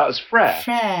it comes out as Frere.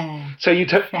 Frere. So you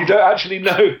don't actually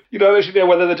know. You don't actually know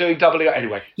whether they're doing doubling up.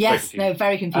 Anyway. Yes.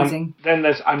 Very confusing. Then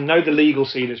I know the legal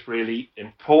scene is really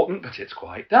important, but it's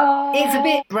quite dark. It's a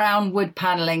bit brown wood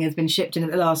panelling has been shipped in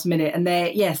at the last minute, and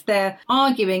they're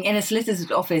arguing in a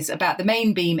solicitor's office about the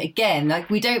main beam again. Like,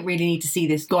 we don't really need to see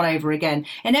this gone over again.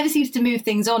 It never seems to move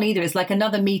things on either. It's like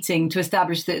another meeting to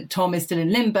establish that Tom is still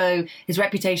in limbo, his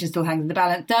reputation still hangs in the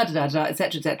balance,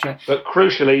 etc., etc. But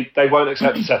crucially, they won't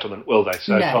accept the settlement, will they?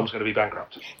 So no. Tom's going to be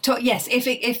bankrupt. Yes,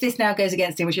 if this now goes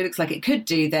against him, which it looks like it could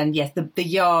do, then yes, the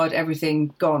yard,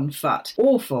 everything gone fut.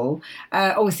 Awful.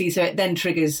 Obviously, so it then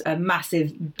triggers a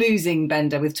massive boozing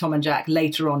bender with Tom and Jack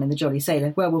later on in the Jolly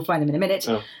Sailor. Well, we'll find them in a minute.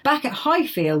 Oh. Back at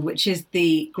Highfield, which is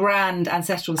the grand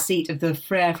ancestral seat of the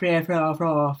Frere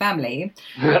family.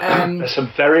 There's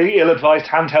some very ill-advised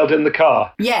handheld in the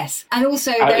car. Yes, and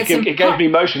also it gave me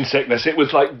motion sickness. It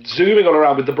was like zooming all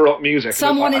around with the Baroque music.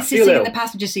 Someone is sitting in the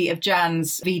passenger seat of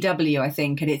Jan's VW, I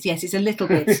think, and it's a little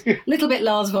bit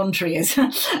Lars von Trier's.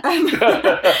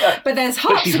 But there's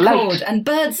harpsichord and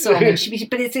birdsong,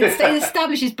 but it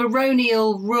establishes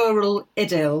baronial rural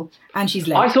idyll, and she's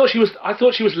late. I thought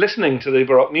she was listening to the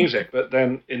Baroque music, but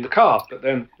then in the car. But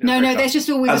then no, there's just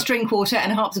always a string quartet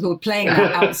and a harpsichord playing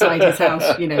that outside his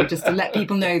house, just to let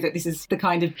people know that this is the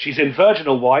kind of. She's in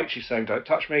virginal white. She's saying, "Don't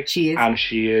touch me." She is, and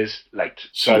she is late.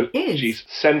 She's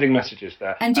sending messages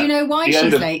there. And do you know why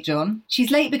she's late, John?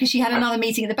 She's late because she had another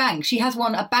meeting at the bank. She has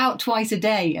one about twice a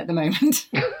day at the moment.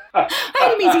 I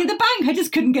had a meeting at the bank. I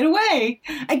just couldn't get away.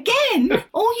 Again?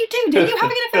 All you do? Are you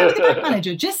having an affair with the bank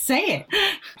manager? Just say it.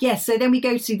 Yes, so then we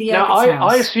go to the Urquhart's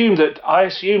house. I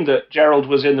assumed that Gerald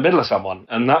was in the middle of someone,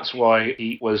 and that's why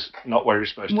he was not where he was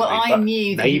supposed to be. Well, I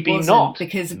knew that he wasn't not.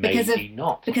 because of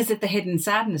the hidden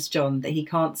sadness, John, that he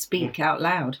can't speak out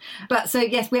loud. But so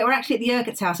yes, we're actually at the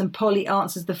Urquhart's house, and Polly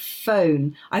answers the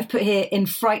phone. I've put here in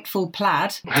frightful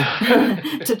plaid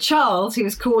to Charles, who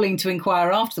was calling to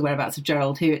inquire after the whereabouts of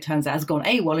Gerald, who it turns out has gone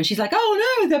AWOL, and she's like,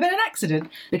 "Oh no, there's been an accident,"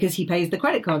 because he pays the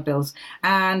credit card bills.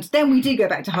 And then we do go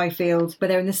back to Highfield, where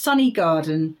they're in the sunny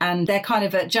garden, and they're kind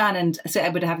of Jan and Sir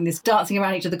Edward are having this dancing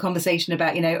around each other conversation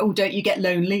about, oh, don't you get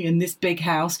lonely in this big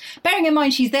house? Bearing in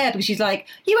mind she's there because she's like,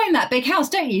 you own that big house,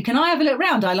 don't you? Can I have a look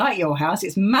round? I like your house.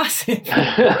 It's massive.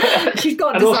 She's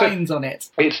got designs on it.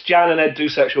 It's Jan and Ed do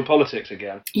sexual politics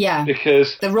again. Yeah.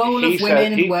 Because the role of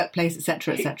women in the workplace,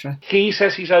 etc., etc. He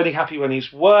says he's only happy when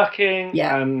he's working,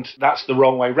 and that's the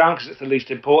wrong way round because it's the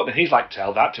least important. And he's like,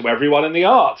 tell that to everyone in the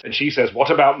arts. And she says, what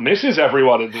about Mrs.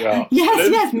 Everyone in the arts?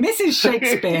 Yes, Mrs.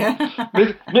 Shakespeare.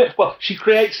 Well, she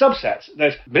creates subsets.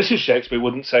 There's Mrs. Shakespeare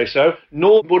wouldn't say so,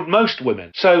 nor would most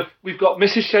women. So we've got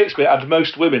Mrs. Shakespeare and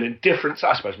most women in different...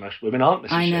 I suppose most women aren't Mrs.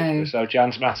 Shakespeare, so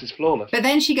Jan's maths is flawless. But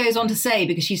then she goes on to say,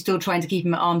 because she's still trying to keep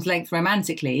him at arm's length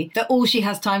romantically, that all she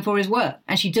has time for is work,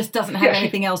 and she just doesn't have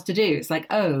anything else to do. It's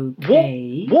like,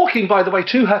 okay. Walking, by the way,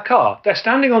 to her car. They're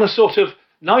standing on a sort of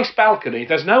nice balcony.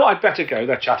 There's no I'd better go.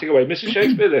 They're chatting away. Mrs.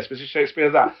 Shakespeare this, Mrs.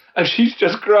 Shakespeare that. And she's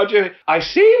just grudging. I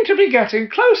seem to be getting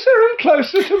closer and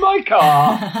closer to my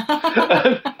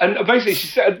car. and basically, she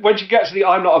said, when she gets to the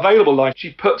I'm not available line,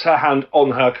 she puts her hand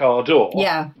on her car door.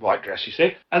 Yeah. White dress, you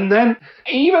see. And then,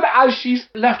 even as she's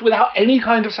left without any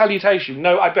kind of salutation,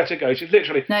 no, I'd better go. She's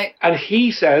literally... No. And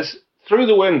he says, through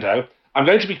the window... I'm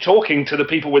going to be talking to the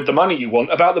people with the money you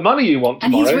want about the money you want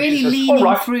tomorrow. And he's really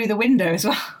leaning through the window as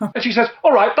well. And she says,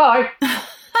 all right, bye.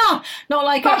 Not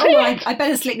like, I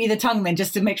better slip me the tongue then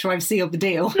just to make sure I've sealed the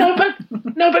deal.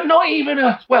 No, but not even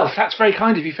a... Well, that's very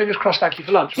kind of you. Fingers crossed, thank you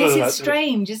for lunch. This is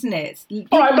strange, isn't it?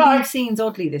 People leave scenes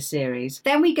oddly this series.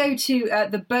 Then we go to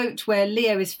the boat where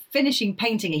Leo is finishing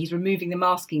painting it. He's removing the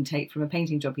masking tape from a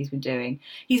painting job he's been doing.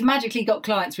 He's magically got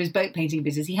clients for his boat painting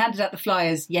business. He handed out the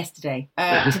flyers yesterday.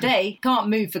 Today, can't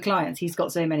move for clients. He's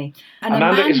got so many. And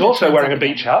Amanda is also wearing a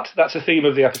beach hat. That's the theme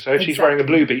of the episode. Exactly. She's wearing a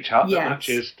blue beach hat that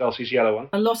matches Dulcie's yellow one.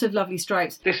 A lot of lovely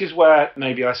stripes. This is where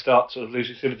maybe I start sort of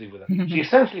losing sympathy with her. She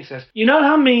essentially says, you know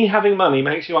how me having money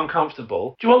makes you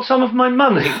uncomfortable? Do you want some of my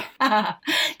money?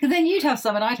 Because then you'd have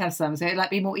some and I'd have some, so it'd like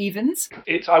be more evens.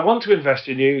 It's, I want to invest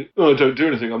in you. Oh, don't do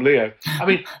anything, I'm Leo. I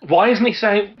mean, why isn't he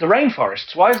saying the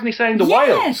rainforests? Why isn't he saying the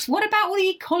whales? Yes, what about all the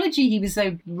ecology he was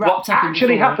so wrapped up in? What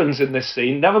actually happens in this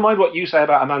scene, never mind what you say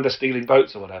about Amanda stealing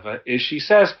boats or whatever, is she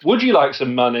says, would you like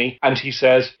some money? And he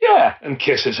says, yeah, and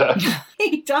kisses her.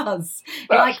 He does.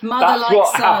 Like mother, like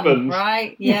son, happens.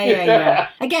 Right? Yeah.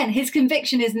 Again, his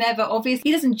conviction is never obvious.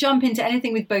 He doesn't jump into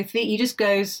anything with both feet. He just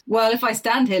goes, well, if I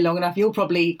stand here long enough,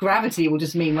 gravity will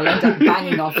just mean we'll end up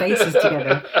banging our faces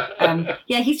together.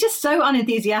 He's just so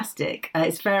unenthusiastic.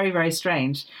 It's very, very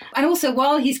strange. And also,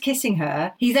 while he's kissing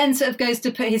her, he then sort of goes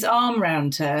to put his arm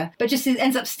around her, but just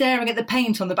ends up staring at the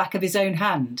paint on the back of his own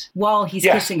hand while he's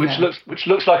kissing her. Which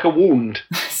looks like a wound.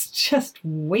 It's just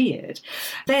weird.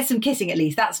 There's some kissing at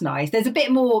least. That's nice. There's a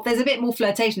bit more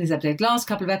flirtation in this episode. Last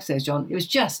couple of episodes, John, it was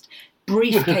just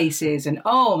briefcases and,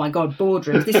 oh my God,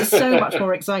 boardrooms. This is so much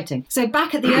more exciting. So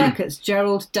back at the Urquharts,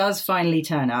 Gerald does finally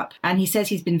turn up and he says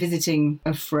he's been visiting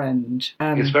a friend.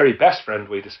 His very best friend,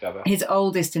 we discover. His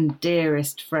oldest and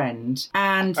dearest friend.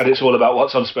 And it's all about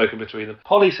what's unspoken between them.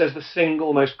 Polly says the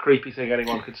single most creepy thing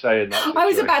anyone could say in that situation. I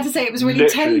was about to say it was really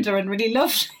tender and really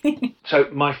lovely. So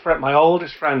my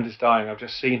oldest friend is dying. I've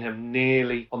just seen him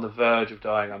nearly on the verge of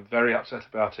dying. I'm very upset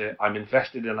about it. I'm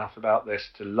invested enough about this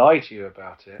to lie to you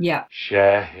about it. Yeah.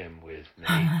 Share him with me,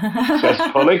 says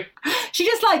Polly. She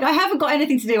just I haven't got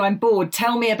anything to do, I'm bored.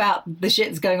 Tell me about the shit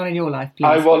that's going on in your life, please.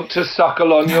 I want to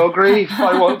suckle on your grief.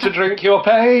 I want to drink your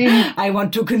pain. I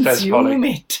want to consume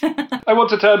it. I want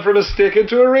to turn from a stick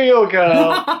into a real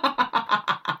girl.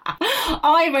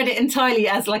 I read it entirely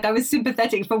as I was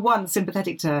sympathetic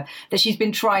to her, that she's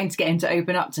been trying to get him to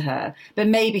open up to her, but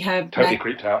maybe her... Totally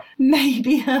creeped out.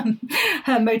 Maybe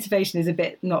her motivation is a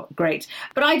bit not great.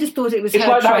 But I just thought it was her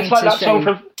trying to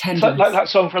show tenderness. It's like that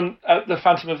song from The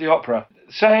Phantom of the Opera.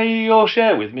 Say you'll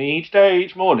share with me each day,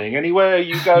 each morning, anywhere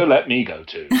you go, let me go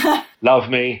to. Love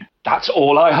me. That's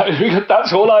all I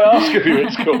ask of you,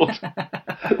 it's called.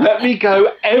 Let me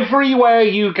go everywhere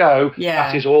you go. Yeah.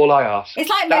 That is all I ask. It's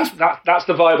like that's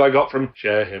the vibe I got from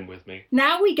share him with me.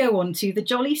 Now we go on to the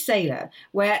Jolly Sailor,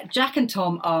 where Jack and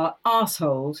Tom are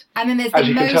arseholed. And then there's As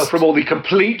you can tell from all the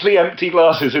completely empty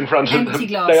glasses in front of them. Empty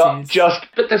glasses. They are just,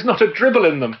 but there's not a dribble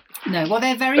in them. No, well,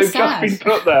 they're very They've sad. just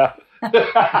been put there.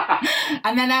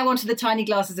 And then now onto the tiny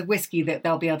glasses of whiskey that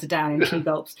they'll be able to down in 2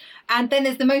 gulps. And then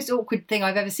there's the most awkward thing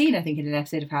I've ever seen, I think, in an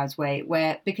episode of Howard's Way,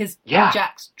 where because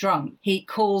Jack's drunk, he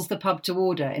calls the pub to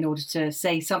order in order to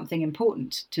say something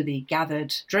important to the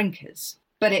gathered drinkers.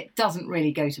 But it doesn't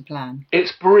really go to plan.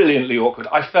 It's brilliantly awkward.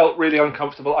 I felt really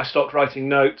uncomfortable. I stopped writing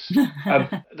notes.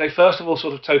 They first of all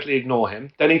sort of totally ignore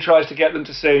him. Then he tries to get them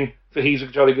to sing For He's a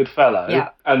Jolly Good Fellow. Yeah.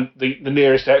 And the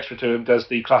nearest extra to him does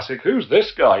the classic, who's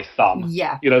this guy, thumb?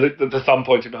 Yeah. You know, the thumb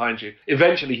pointed behind you.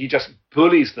 Eventually, he just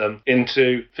bullies them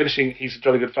into finishing He's a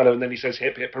Jolly Good Fellow, and then he says,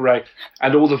 hip, hip, hooray.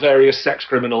 And all the various sex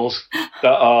criminals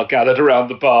that are gathered around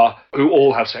the bar, who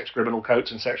all have sex criminal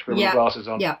coats and sex criminal glasses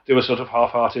on, do a sort of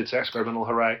half-hearted sex criminal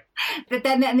hooray. But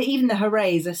then even the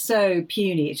hoorays are so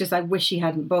puny. It's just, I wish he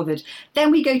hadn't bothered.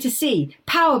 Then we go to sea.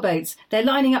 Powerboats. They're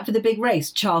lining up for the big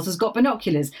race. Charles has got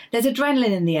binoculars. There's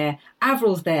adrenaline in the air.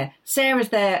 Avril's there. Sarah's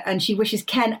there, and she wishes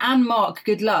Ken and Mark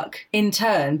good luck in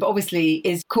turn, but obviously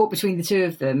is caught between the two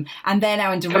of them, and they're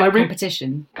now in direct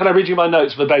competition. Can I read you my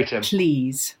notes verbatim?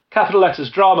 Please. Capital letters,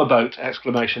 drama boat,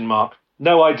 exclamation mark.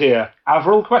 No idea.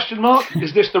 Avril, question mark?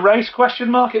 Is this the race,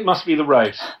 question mark? It must be the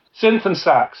race. Synth and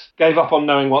sax. Gave up on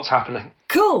knowing what's happening.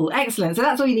 Cool, excellent. So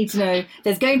that's all you need to know.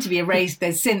 There's going to be a race,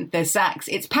 there's synth, there's sax.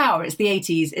 It's power, it's the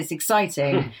 80s, it's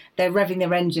exciting. They're revving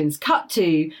their engines. Cut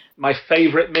to... my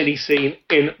favourite mini scene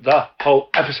in the whole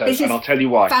episode, and I'll tell you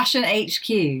why. Fashion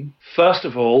HQ. First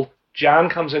of all, Jan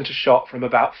comes into shot from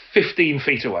about 15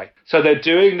 feet away. So they're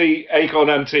doing the Acorn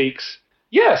Antiques.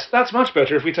 Yes, that's much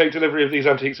better if we take delivery of these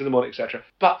antiques in the morning, etc.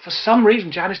 But for some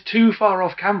reason, Jan is too far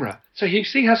off camera. So you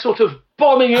see her sort of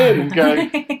bombing in, going,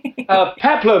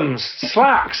 peplums,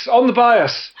 slacks, on the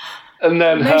bias. And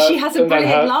then she has a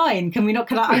brilliant line. Can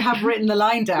I have written the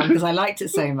line down because I liked it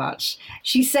so much.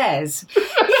 She says, yes,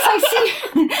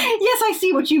 I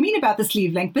see what you mean about the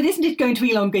sleeve length, but isn't it going to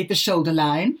elongate the shoulder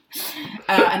line?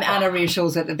 And Anna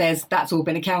reassures her that that's all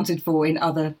been accounted for in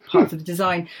other parts of the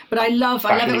design. But I love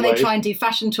it when they try and do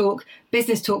fashion talk,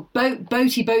 business talk,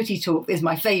 boaty talk is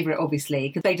my favourite, obviously,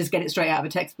 because they just get it straight out of a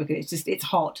textbook and it's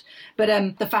hot.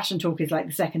 But the fashion talk is like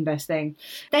the second best thing.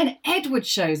 Then Edward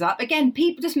shows up. Again,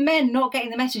 people, just men not getting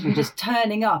the message and just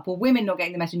turning up, or women not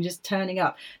getting the message and just turning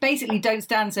up. Basically, don't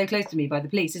stand so close to me by the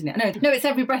police, isn't it? No, it's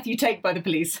every breath you take by the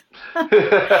police.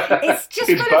 It's just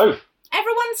it's both.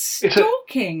 Everyone's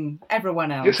stalking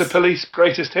everyone else. It's a Police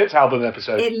Greatest Hits album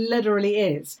episode. It literally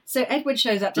is. So Edward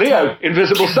shows up to Leo,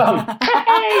 Invisible Sun.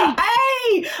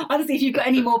 Hey! Honestly, if you've got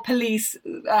any more Police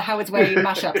Howard's Way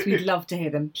mashups, we'd love to hear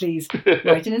them. Please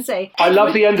write in and say. I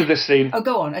love the end of this scene. Oh,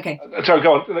 go on. Okay. Sorry,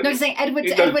 go on. No, just saying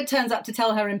Edward turns up to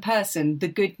tell her in person the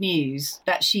good news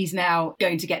that she's now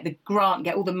going to get the grant,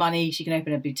 get all the money, she can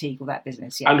open a boutique, all that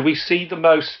business. Yeah. And we see the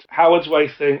most Howard's Way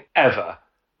thing ever,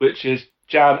 which is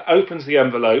Jan opens the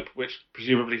envelope, which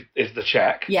presumably is the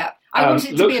cheque. Yeah. I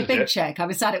wanted it to be a big cheque. I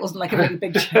was sad it wasn't like a really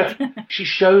big cheque. She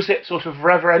shows it sort of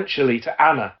reverentially to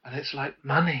Anna, and it's like,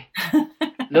 money.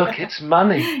 Look, it's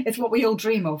money. It's what we all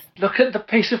dream of. Look at the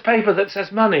piece of paper that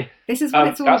says money. This is what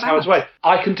it's all about. That's Howard's Way.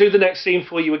 I can do the next scene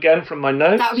for you again from my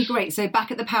notes. That would be great. So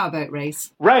back at the powerboat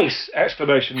race. Race!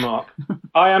 Exclamation mark.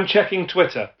 I am checking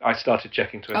Twitter. I started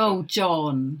checking Twitter. Oh,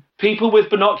 John. People with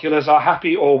binoculars are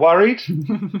happy or worried.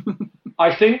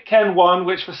 I think Ken won,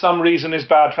 which for some reason is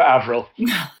bad for Avril.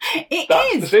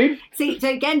 That's the scene. See, so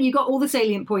again, you got all the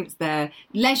salient points there.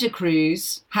 Leisure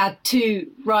Cruise had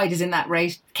 2 riders in that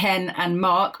race, Ken and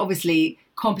Mark. Obviously,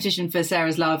 competition for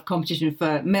Sarah's love, competition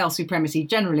for male supremacy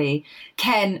generally.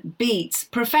 Ken beats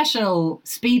professional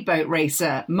speedboat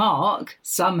racer Mark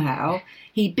somehow.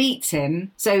 He beats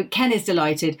him, so Ken is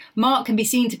delighted. Mark can be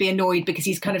seen to be annoyed because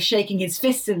he's kind of shaking his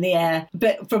fists in the air,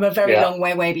 but from a very long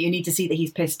way away, but you need to see that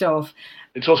he's pissed off.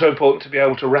 It's also important to be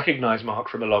able to recognise Mark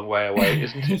from a long way away,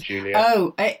 isn't it, Julia?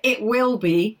 Oh, it will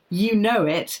be. You know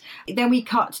it. Then we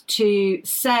cut to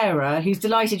Sarah, who's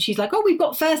delighted. She's like, oh, we've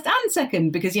got first and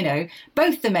second, because,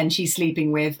 both the men she's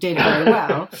sleeping with did very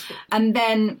well. And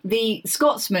then the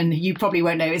Scotsman, you probably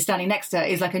won't know, is standing next to her,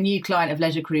 is like a new client of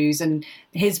Leisure Cruise, and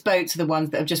his boats are the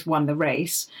ones that have just won the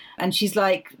race. And she's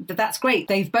like, that's great,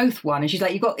 they've both won. And she's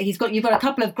like, you've got a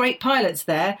couple of great pilots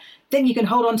there. Then you can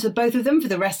hold on to both of them for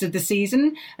the rest of the season.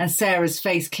 Jordan? And Sarah's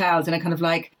face clouds and are kind of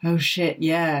like, oh shit,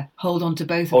 yeah, hold on to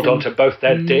both Hold of them. on to both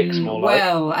their dicks, more like.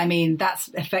 Well, I mean, that's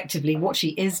effectively what she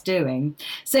is doing.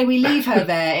 So we leave her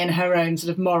there in her own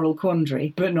sort of moral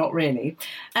quandary, but not really.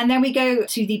 And then we go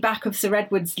to the back of Sir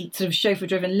Edward's sort of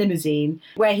chauffeur-driven limousine,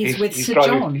 where he's with Sir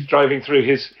John. He's driving through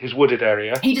his wooded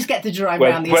area. He just gets to drive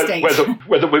around the estate.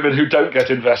 Where the women who don't get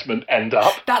investment end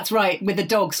up. That's right, with the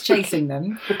dogs chasing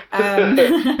them.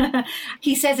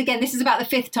 He says again, this is about the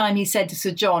fifth time he said to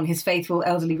Sir John, his faithful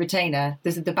elderly retainer,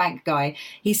 this is the bank guy,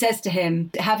 he says to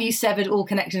him, have you severed all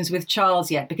connections with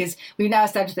Charles yet? Because we've now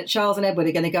established that Charles and Edward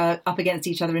are going to go up against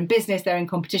each other in business. They're in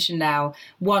competition now.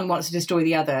 One wants to destroy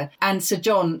the other. And Sir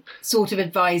John sort of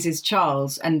advises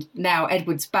Charles, and now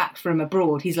Edward's back from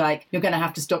abroad. He's like, you're going to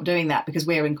have to stop doing that because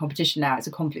we're in competition now. It's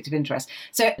a conflict of interest.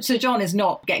 So Sir John is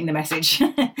not getting the message.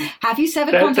 Have you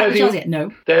severed contact with Charles yet?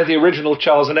 No. They're the original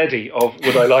Charles and Eddie of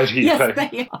Would I Lie to You? Yes,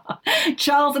 they are.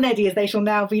 Charles and Eddie, as they shall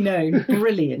now be known.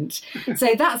 Brilliant.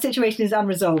 So that situation is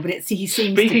unresolved, but he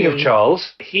seems Speaking to be. of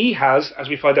Charles, he has, as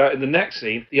we find out in the next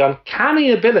scene, the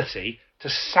uncanny ability to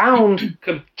sound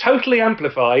totally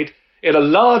amplified in a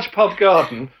large pub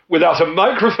garden without a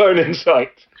microphone in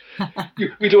sight.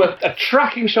 We do a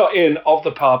tracking shot in of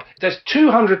the pub. There's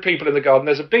 200 people in the garden.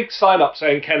 There's a big sign up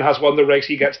saying Ken has won the race.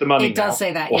 He gets the money. It does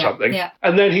say that, or yeah, something. yeah.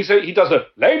 And then he does the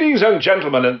ladies and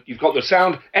gentlemen, and you've got the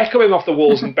sound echoing off the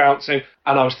walls and bouncing.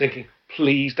 And I was thinking,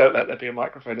 please don't let there be a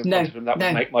microphone in front of him. That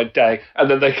would make my day.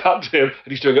 And then they cut to him,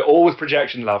 and he's doing it all with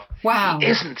projection, love. Wow. He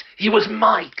isn't. He was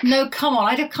Mike. No, come on.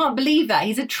 I can't believe that.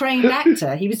 He's a trained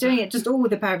actor. He was doing it just all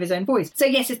with the power of his own voice. So,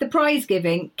 yes, it's the prize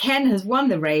giving. Ken has won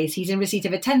the race. He's in receipt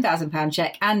of a £10,000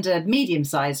 cheque and a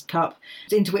medium-sized cup,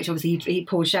 into which, obviously, he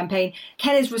pours champagne.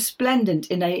 Ken is resplendent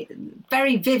in a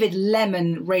very vivid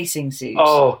lemon racing suit.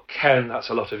 Oh, Ken, that's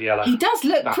a lot of yellow. He does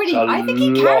look pretty. I think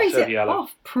he carries it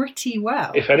off pretty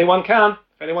well. If anyone can,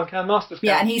 Masters can.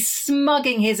 Yeah, and he's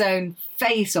smugging his own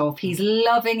face off. He's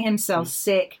loving himself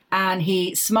sick, and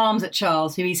he smarms at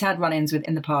Charles, who he's had run-ins with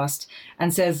in the past,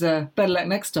 and says, better luck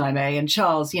next time, eh? And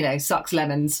Charles, sucks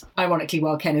lemons, ironically,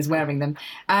 while Ken is wearing them.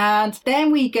 And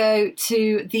then we go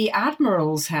to the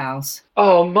Admiral's house.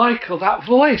 Oh, Michael, that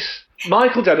voice.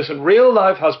 Michael Dennison, real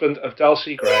live husband of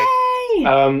Dulcie Gray.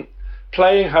 Yay!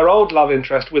 Playing her old love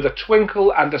interest with a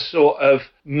twinkle and a sort of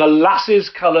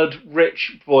molasses-coloured,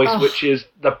 rich voice, which is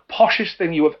the poshest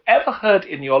thing you have ever heard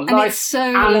in your life. And it's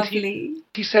so lovely.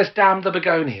 He says, damn the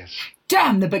begonias.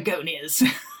 Damn the begonias.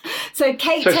 So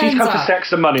Kate So turns she's come up. to sex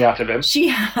some money out of him.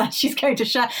 She's going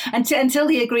to until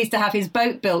he agrees to have his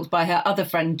boat built by her other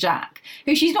friend Jack,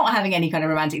 who she's not having any kind of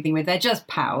romantic thing with. They're just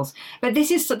pals. But this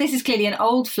is clearly an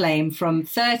old flame from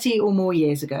 30 or more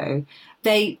years ago.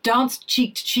 They dance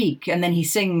cheek to cheek, and then he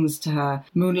sings to her,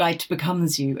 "Moonlight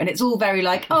becomes you." And it's all very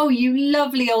like, oh, you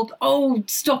lovely old, oh,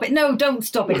 stop it. No, don't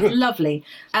stop it. It's lovely.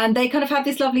 And they kind of have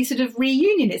this lovely sort of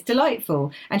reunion. It's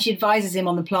delightful. And she advises him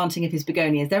on the planting of his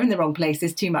begonias. They're in the wrong place.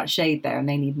 There's too much shade there, and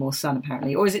they need more sun,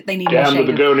 apparently. Or is it they need more shade? Damn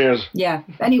the begonias. Yeah.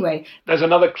 Anyway. There's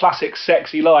another classic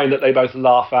sexy line that they both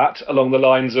laugh at, along the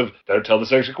lines of, don't tell the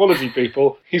sex equality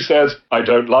people. He says, I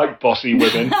don't like bossy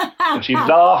women. And she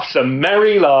laughs a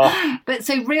merry laugh. But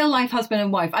so real life husband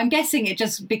and wife, I'm guessing it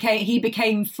just he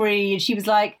became free and she was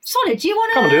like, solid, do you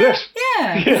want to... Come and do this.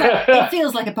 Yeah. Like, it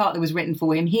feels like a part that was written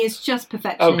for him. He is just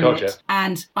perfection Oh, God, in it. yeah.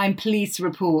 And I'm pleased to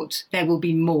report there will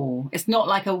be more. It's not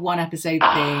like a one episode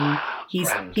thing.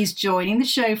 He's joining the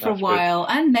show for a while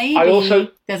and maybe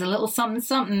there's a little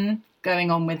something going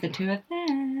on with the two of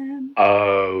them.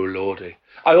 Oh, lordy.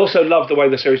 I also love the way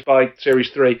the series by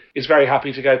Series 3 is very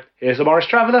happy to go, here's the Morris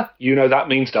Traveller. You know that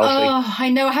means Dulcie. Oh,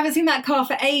 I know. I haven't seen that car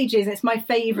for ages. It's my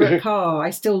favourite car. I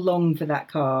still long for that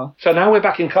car. So now we're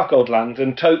back in Cuckoldland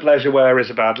and Taupe Leisurewear is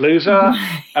a bad loser.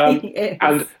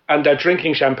 And they're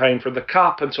drinking champagne from the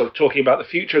cup and sort of talking about the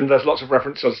future. And there's lots of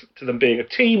references to them being a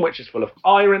team, which is full of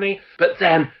irony. But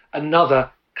then another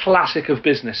classic of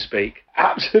business speak.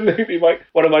 Absolutely, like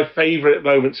one of my favourite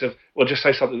moments of, well, just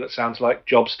say something that sounds like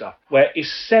job stuff, where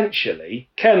essentially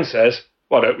Ken says,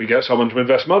 why don't we get someone to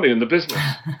invest money in the business?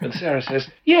 And Sarah says,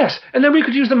 yes, and then we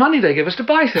could use the money they give us to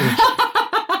buy things.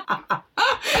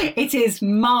 It is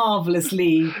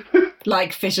marvellously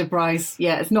like Fisher-Price.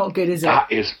 Yeah, it's not good, is it?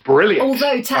 That is brilliant.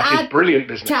 Although is brilliant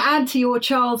business. To add to your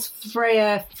Charles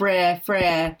Frere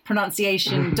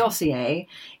pronunciation dossier,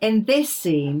 in this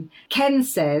scene, Ken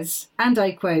says, and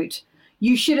I quote,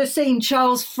 "You should have seen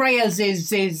Charles Frere's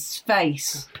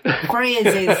face.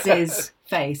 Frere's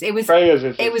face. It was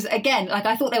again, like,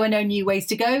 I thought there were no new ways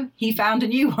to go. He found a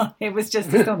new one. It was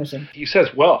just astonishing. He says,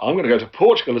 well, I'm going to go to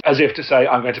Portugal, as if to say,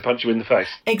 I'm going to punch you in the face.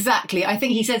 Exactly. I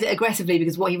think he says it aggressively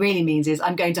because what he really means is,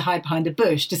 I'm going to hide behind a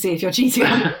bush to see if you're cheating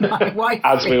on my wife.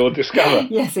 As we all discover.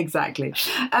 Yes, exactly.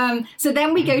 So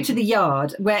then we go to the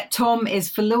yard where Tom is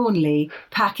forlornly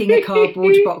packing a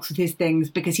cardboard box with his things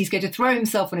because he's going to throw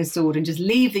himself on his sword and just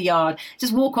leave the yard,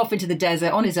 just walk off into the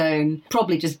desert on his own,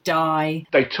 probably just die.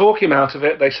 They talk him out of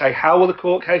it. They say, how will the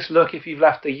court case look if you've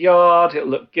left the yard? It'll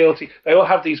look guilty. They all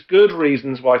have these good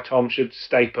reasons why Tom should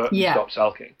stay put and stop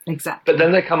sulking. Exactly. But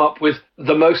then they come up with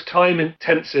the most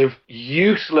time-intensive,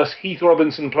 useless Heath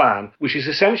Robinson plan, which is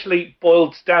essentially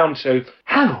boiled down to,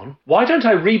 hang on, why don't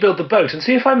I rebuild the boat and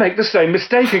see if I make the same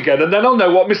mistake again, and then I'll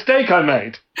know what mistake I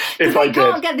made if I did. They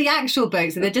can't get the actual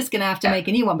boat, so they're just going to have to make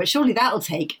a new one, but surely that'll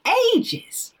take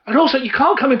ages. And also, you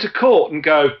can't come into court and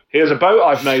go, here's a boat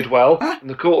I've made well, and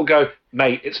the court will go,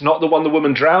 mate, it's not the one the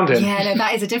woman drowned in. Yeah, no,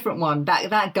 that is a different one.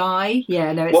 That guy,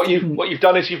 yeah, no. It's what you've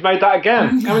done is you've made that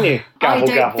again, haven't you? Gavel,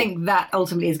 I don't think that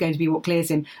ultimately is going to be what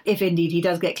clears him, if indeed he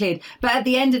does get cleared. But at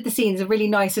the end of the scene, there's a really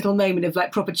nice little moment of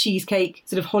like proper cheesecake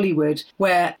sort of Hollywood,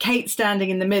 where Kate's standing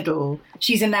in the middle.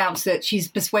 She's announced that she's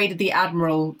persuaded the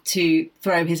Admiral to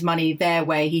throw his money their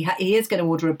way. He is going to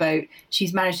order a boat.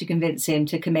 She's managed to convince him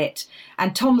to commit.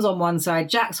 And Tom's on one side,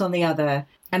 Jack's on the other.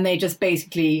 And they just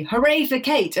basically, hooray for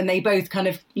Kate. And they both kind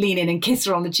of lean in and kiss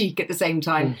her on the cheek at the same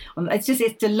time.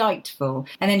 It's delightful.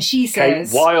 And then she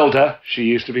says... Kate Wilder, she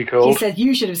used to be called. She said,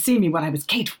 you should have seen me when I was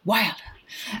Kate Wilder.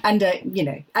 And,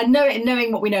 and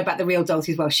knowing what we know about the real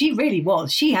Dulcie as well, she really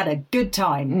was. She had a good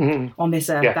time on this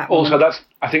earth. Yeah. Also,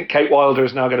 I think Kate Wilder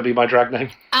is now going to be my drag name.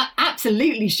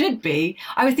 Absolutely should be.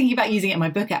 I was thinking about using it in my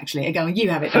book, actually. I go, you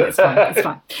have it. No, it's fine. It's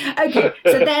fine. Okay,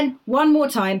 so then one more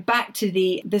time back to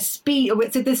the speed.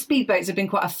 So the speedboats have been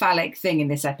quite a phallic thing in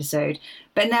this episode,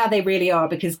 but now they really are,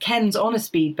 because Ken's on a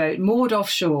speedboat moored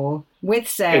offshore with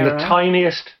Sarah. In the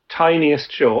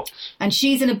tiniest shorts. And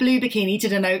she's in a blue bikini to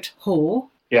denote whore.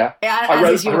 Yeah. As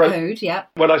is your code, yeah.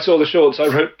 When I saw the shorts, I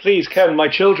wrote, please, Ken, my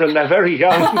children, they're very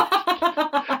young.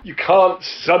 You can't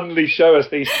suddenly show us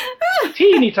these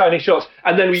teeny tiny shorts.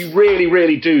 And then we really,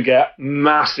 really do get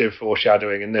massive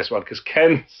foreshadowing in this one, because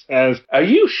Ken says, are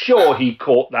you sure he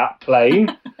caught that plane?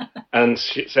 And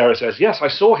Sarah says, yes, I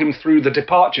saw him through the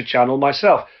departure channel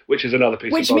myself, which is another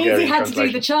piece of Bulgarian translation. Which means he had to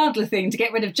do the Chandler thing to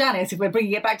get rid of Janice, if we're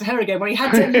bringing it back to her again, where he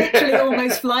had to literally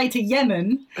almost fly to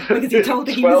Yemen because he told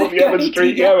her he was going to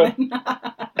Yemen.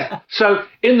 So,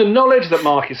 in the knowledge that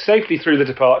Mark is safely through the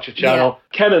departure channel,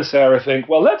 Ken and Sarah think,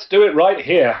 well, let's do it right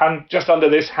here, just under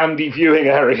this handy viewing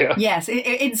area. Yes,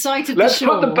 in sight of the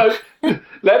shore.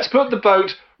 Let's put the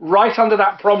boat right under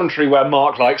that promontory where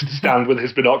Mark likes to stand with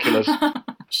his binoculars.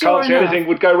 Can't see anything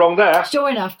would go wrong there. Sure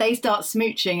enough, they start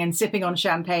smooching and sipping on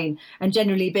champagne and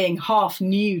generally being half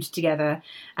nude together.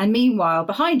 And meanwhile,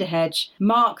 behind a hedge,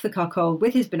 Mark the cuckold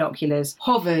with his binoculars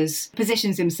hovers,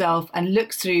 positions himself and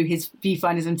looks through his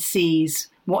viewfinders and sees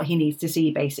what he needs to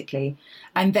see, basically.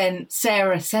 And then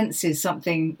Sarah senses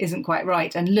something isn't quite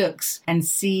right and looks and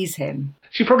sees him.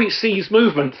 She probably sees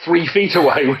movement 3 feet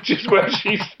away, which is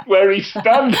where he's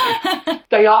standing.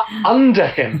 They are under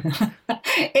him.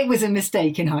 It was a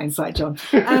mistake in hindsight, John.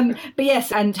 But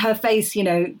yes, and her face,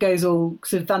 goes all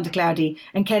sort of thundercloudy.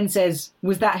 And Ken says,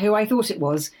 was that who I thought it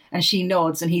was? And she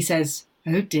nods and he says,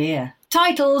 oh dear.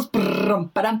 Titles. So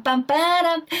at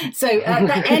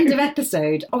the end of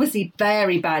episode, obviously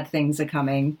very bad things are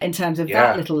coming in terms of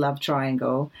that little love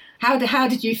triangle. How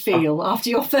did you feel after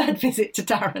your third visit to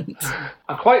Tarrant?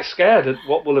 I'm quite scared at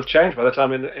what will have changed by the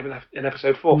time in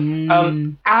episode 4.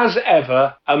 As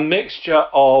ever, a mixture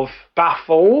of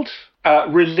baffled,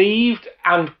 relieved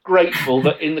and grateful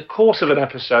that in the course of an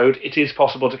episode it is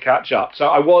possible to catch up. So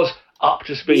I was up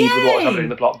to speed with what was happening in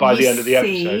the plot by the end of the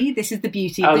episode. This is the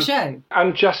beauty of the show.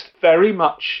 And just very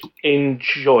much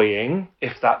enjoying,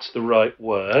 if that's the right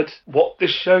word, what this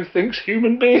show thinks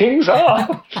human beings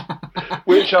are.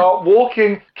 Which are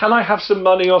walking, can I have some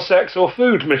money or sex or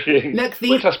food machines? Look,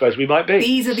 which I suppose we might be.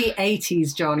 These are the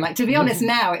 80s, John. Like, to be honest,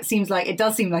 now it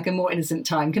does seem like a more innocent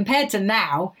time. Compared to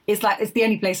now, it's the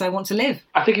only place I want to live.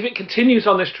 I think if it continues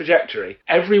on this trajectory,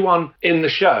 everyone in the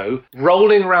show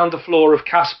rolling around the floor of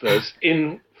Casper's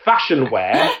in fashion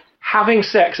wear, having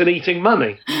sex and eating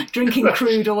money. drinking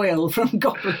crude oil from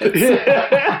goblets.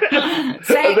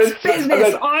 Sex,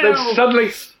 business, oil. Then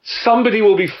suddenly somebody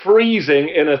will be freezing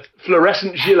in a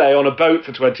fluorescent gilet on a boat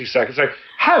for 20 seconds, saying,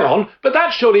 hang on, but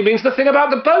that surely means the thing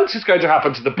about the boats is going to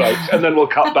happen to the boats, and then we'll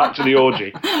cut back to the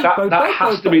orgy. That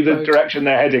has to be the direction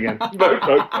they're heading in. Boat.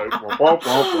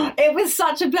 It was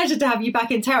such a pleasure to have you back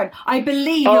in Tarrant. I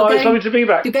believe it's lovely to be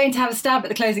back. You're going to have a stab at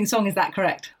the closing song, is that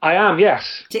correct? I am,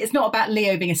 yes. It's not about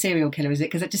Leo being a serial killer, is it?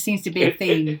 Because it just seems to be a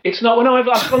theme. It's not. Well, no, I've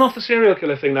gone off the serial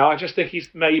killer thing now. I just think he's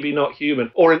maybe not human.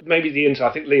 Or maybe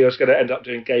I think Leo's going to end up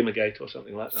doing Gamergate or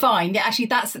something like that. Fine. Yeah, actually,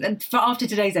 for after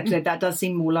today's episode, that does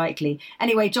seem more likely.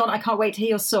 Anyway, John, I can't wait to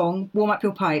hear your song, Warm Up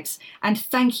Your Pipes. And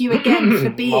thank you again for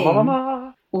being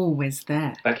always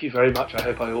there. Thank you very much. I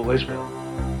hope I always will.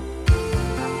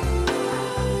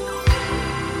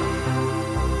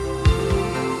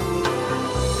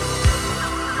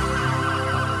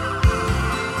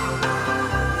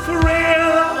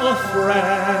 Thrill or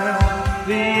fret,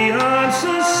 the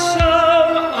answer's so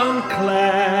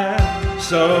unclear,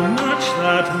 so much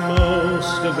that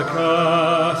most of the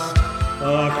cast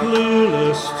are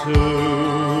clueless too.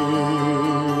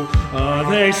 Are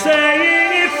they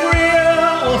saying it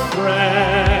thrill or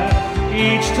threat?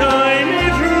 Each time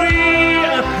it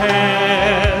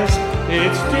reappears,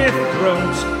 it's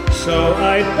different, so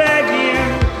I beg you,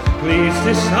 please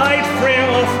decide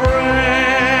thrill or threat.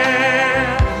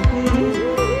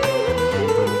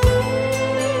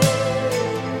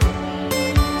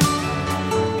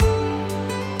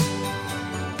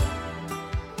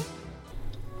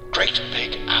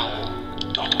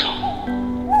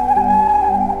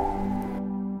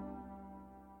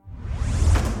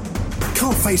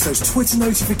 Can't face those Twitter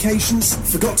notifications?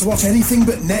 Forgot to watch anything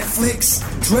but Netflix?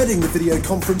 Dreading the video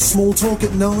conference small talk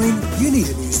at 9? You need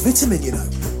a news vitamin, you know.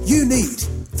 You need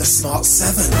the Smart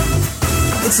 7.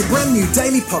 It's a brand new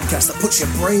daily podcast that puts your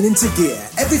brain into gear.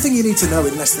 Everything you need to know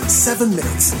in less than 7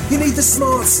 minutes. You need the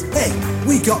Smarts? Hey,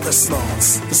 we got the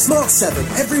Smarts. The Smart 7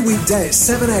 every weekday at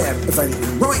 7 a.m. Available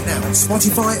right now on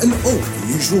Spotify and all the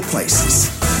usual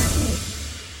places.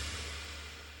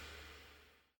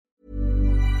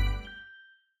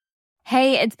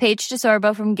 Hey, it's Paige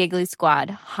DeSorbo from Giggly Squad.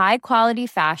 High quality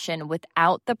fashion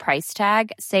without the price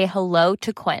tag. Say hello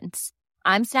to Quince.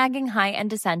 I'm snagging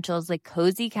high-end essentials like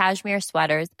cozy cashmere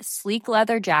sweaters, sleek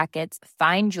leather jackets,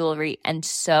 fine jewelry, and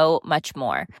so much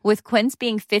more. With Quince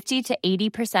being 50 to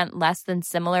 80% less than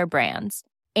similar brands.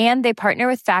 And they partner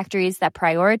with factories that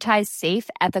prioritize safe,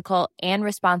 ethical, and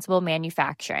responsible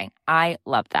manufacturing. I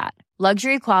love that.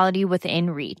 Luxury quality within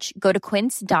reach. Go to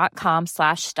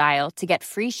quince.com/style to get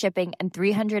free shipping and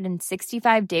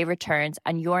 365-day returns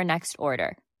on your next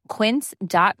order.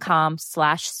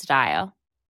 Quince.com/style.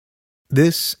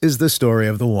 This is the story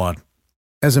of the one.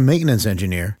 As a maintenance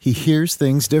engineer, he hears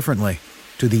things differently.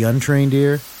 To the untrained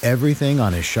ear, everything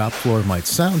on his shop floor might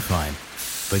sound fine,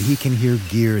 but he can hear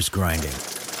gears grinding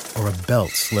or a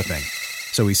belt slipping.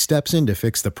 So he steps in to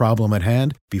fix the problem at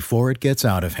hand before it gets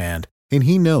out of hand. And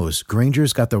he knows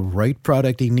Grainger's got the right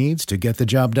product he needs to get the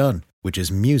job done, which is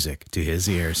music to his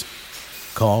ears.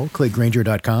 Call, click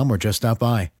Grainger.com, or just stop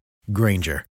by.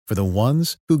 Grainger, for the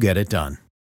ones who get it done.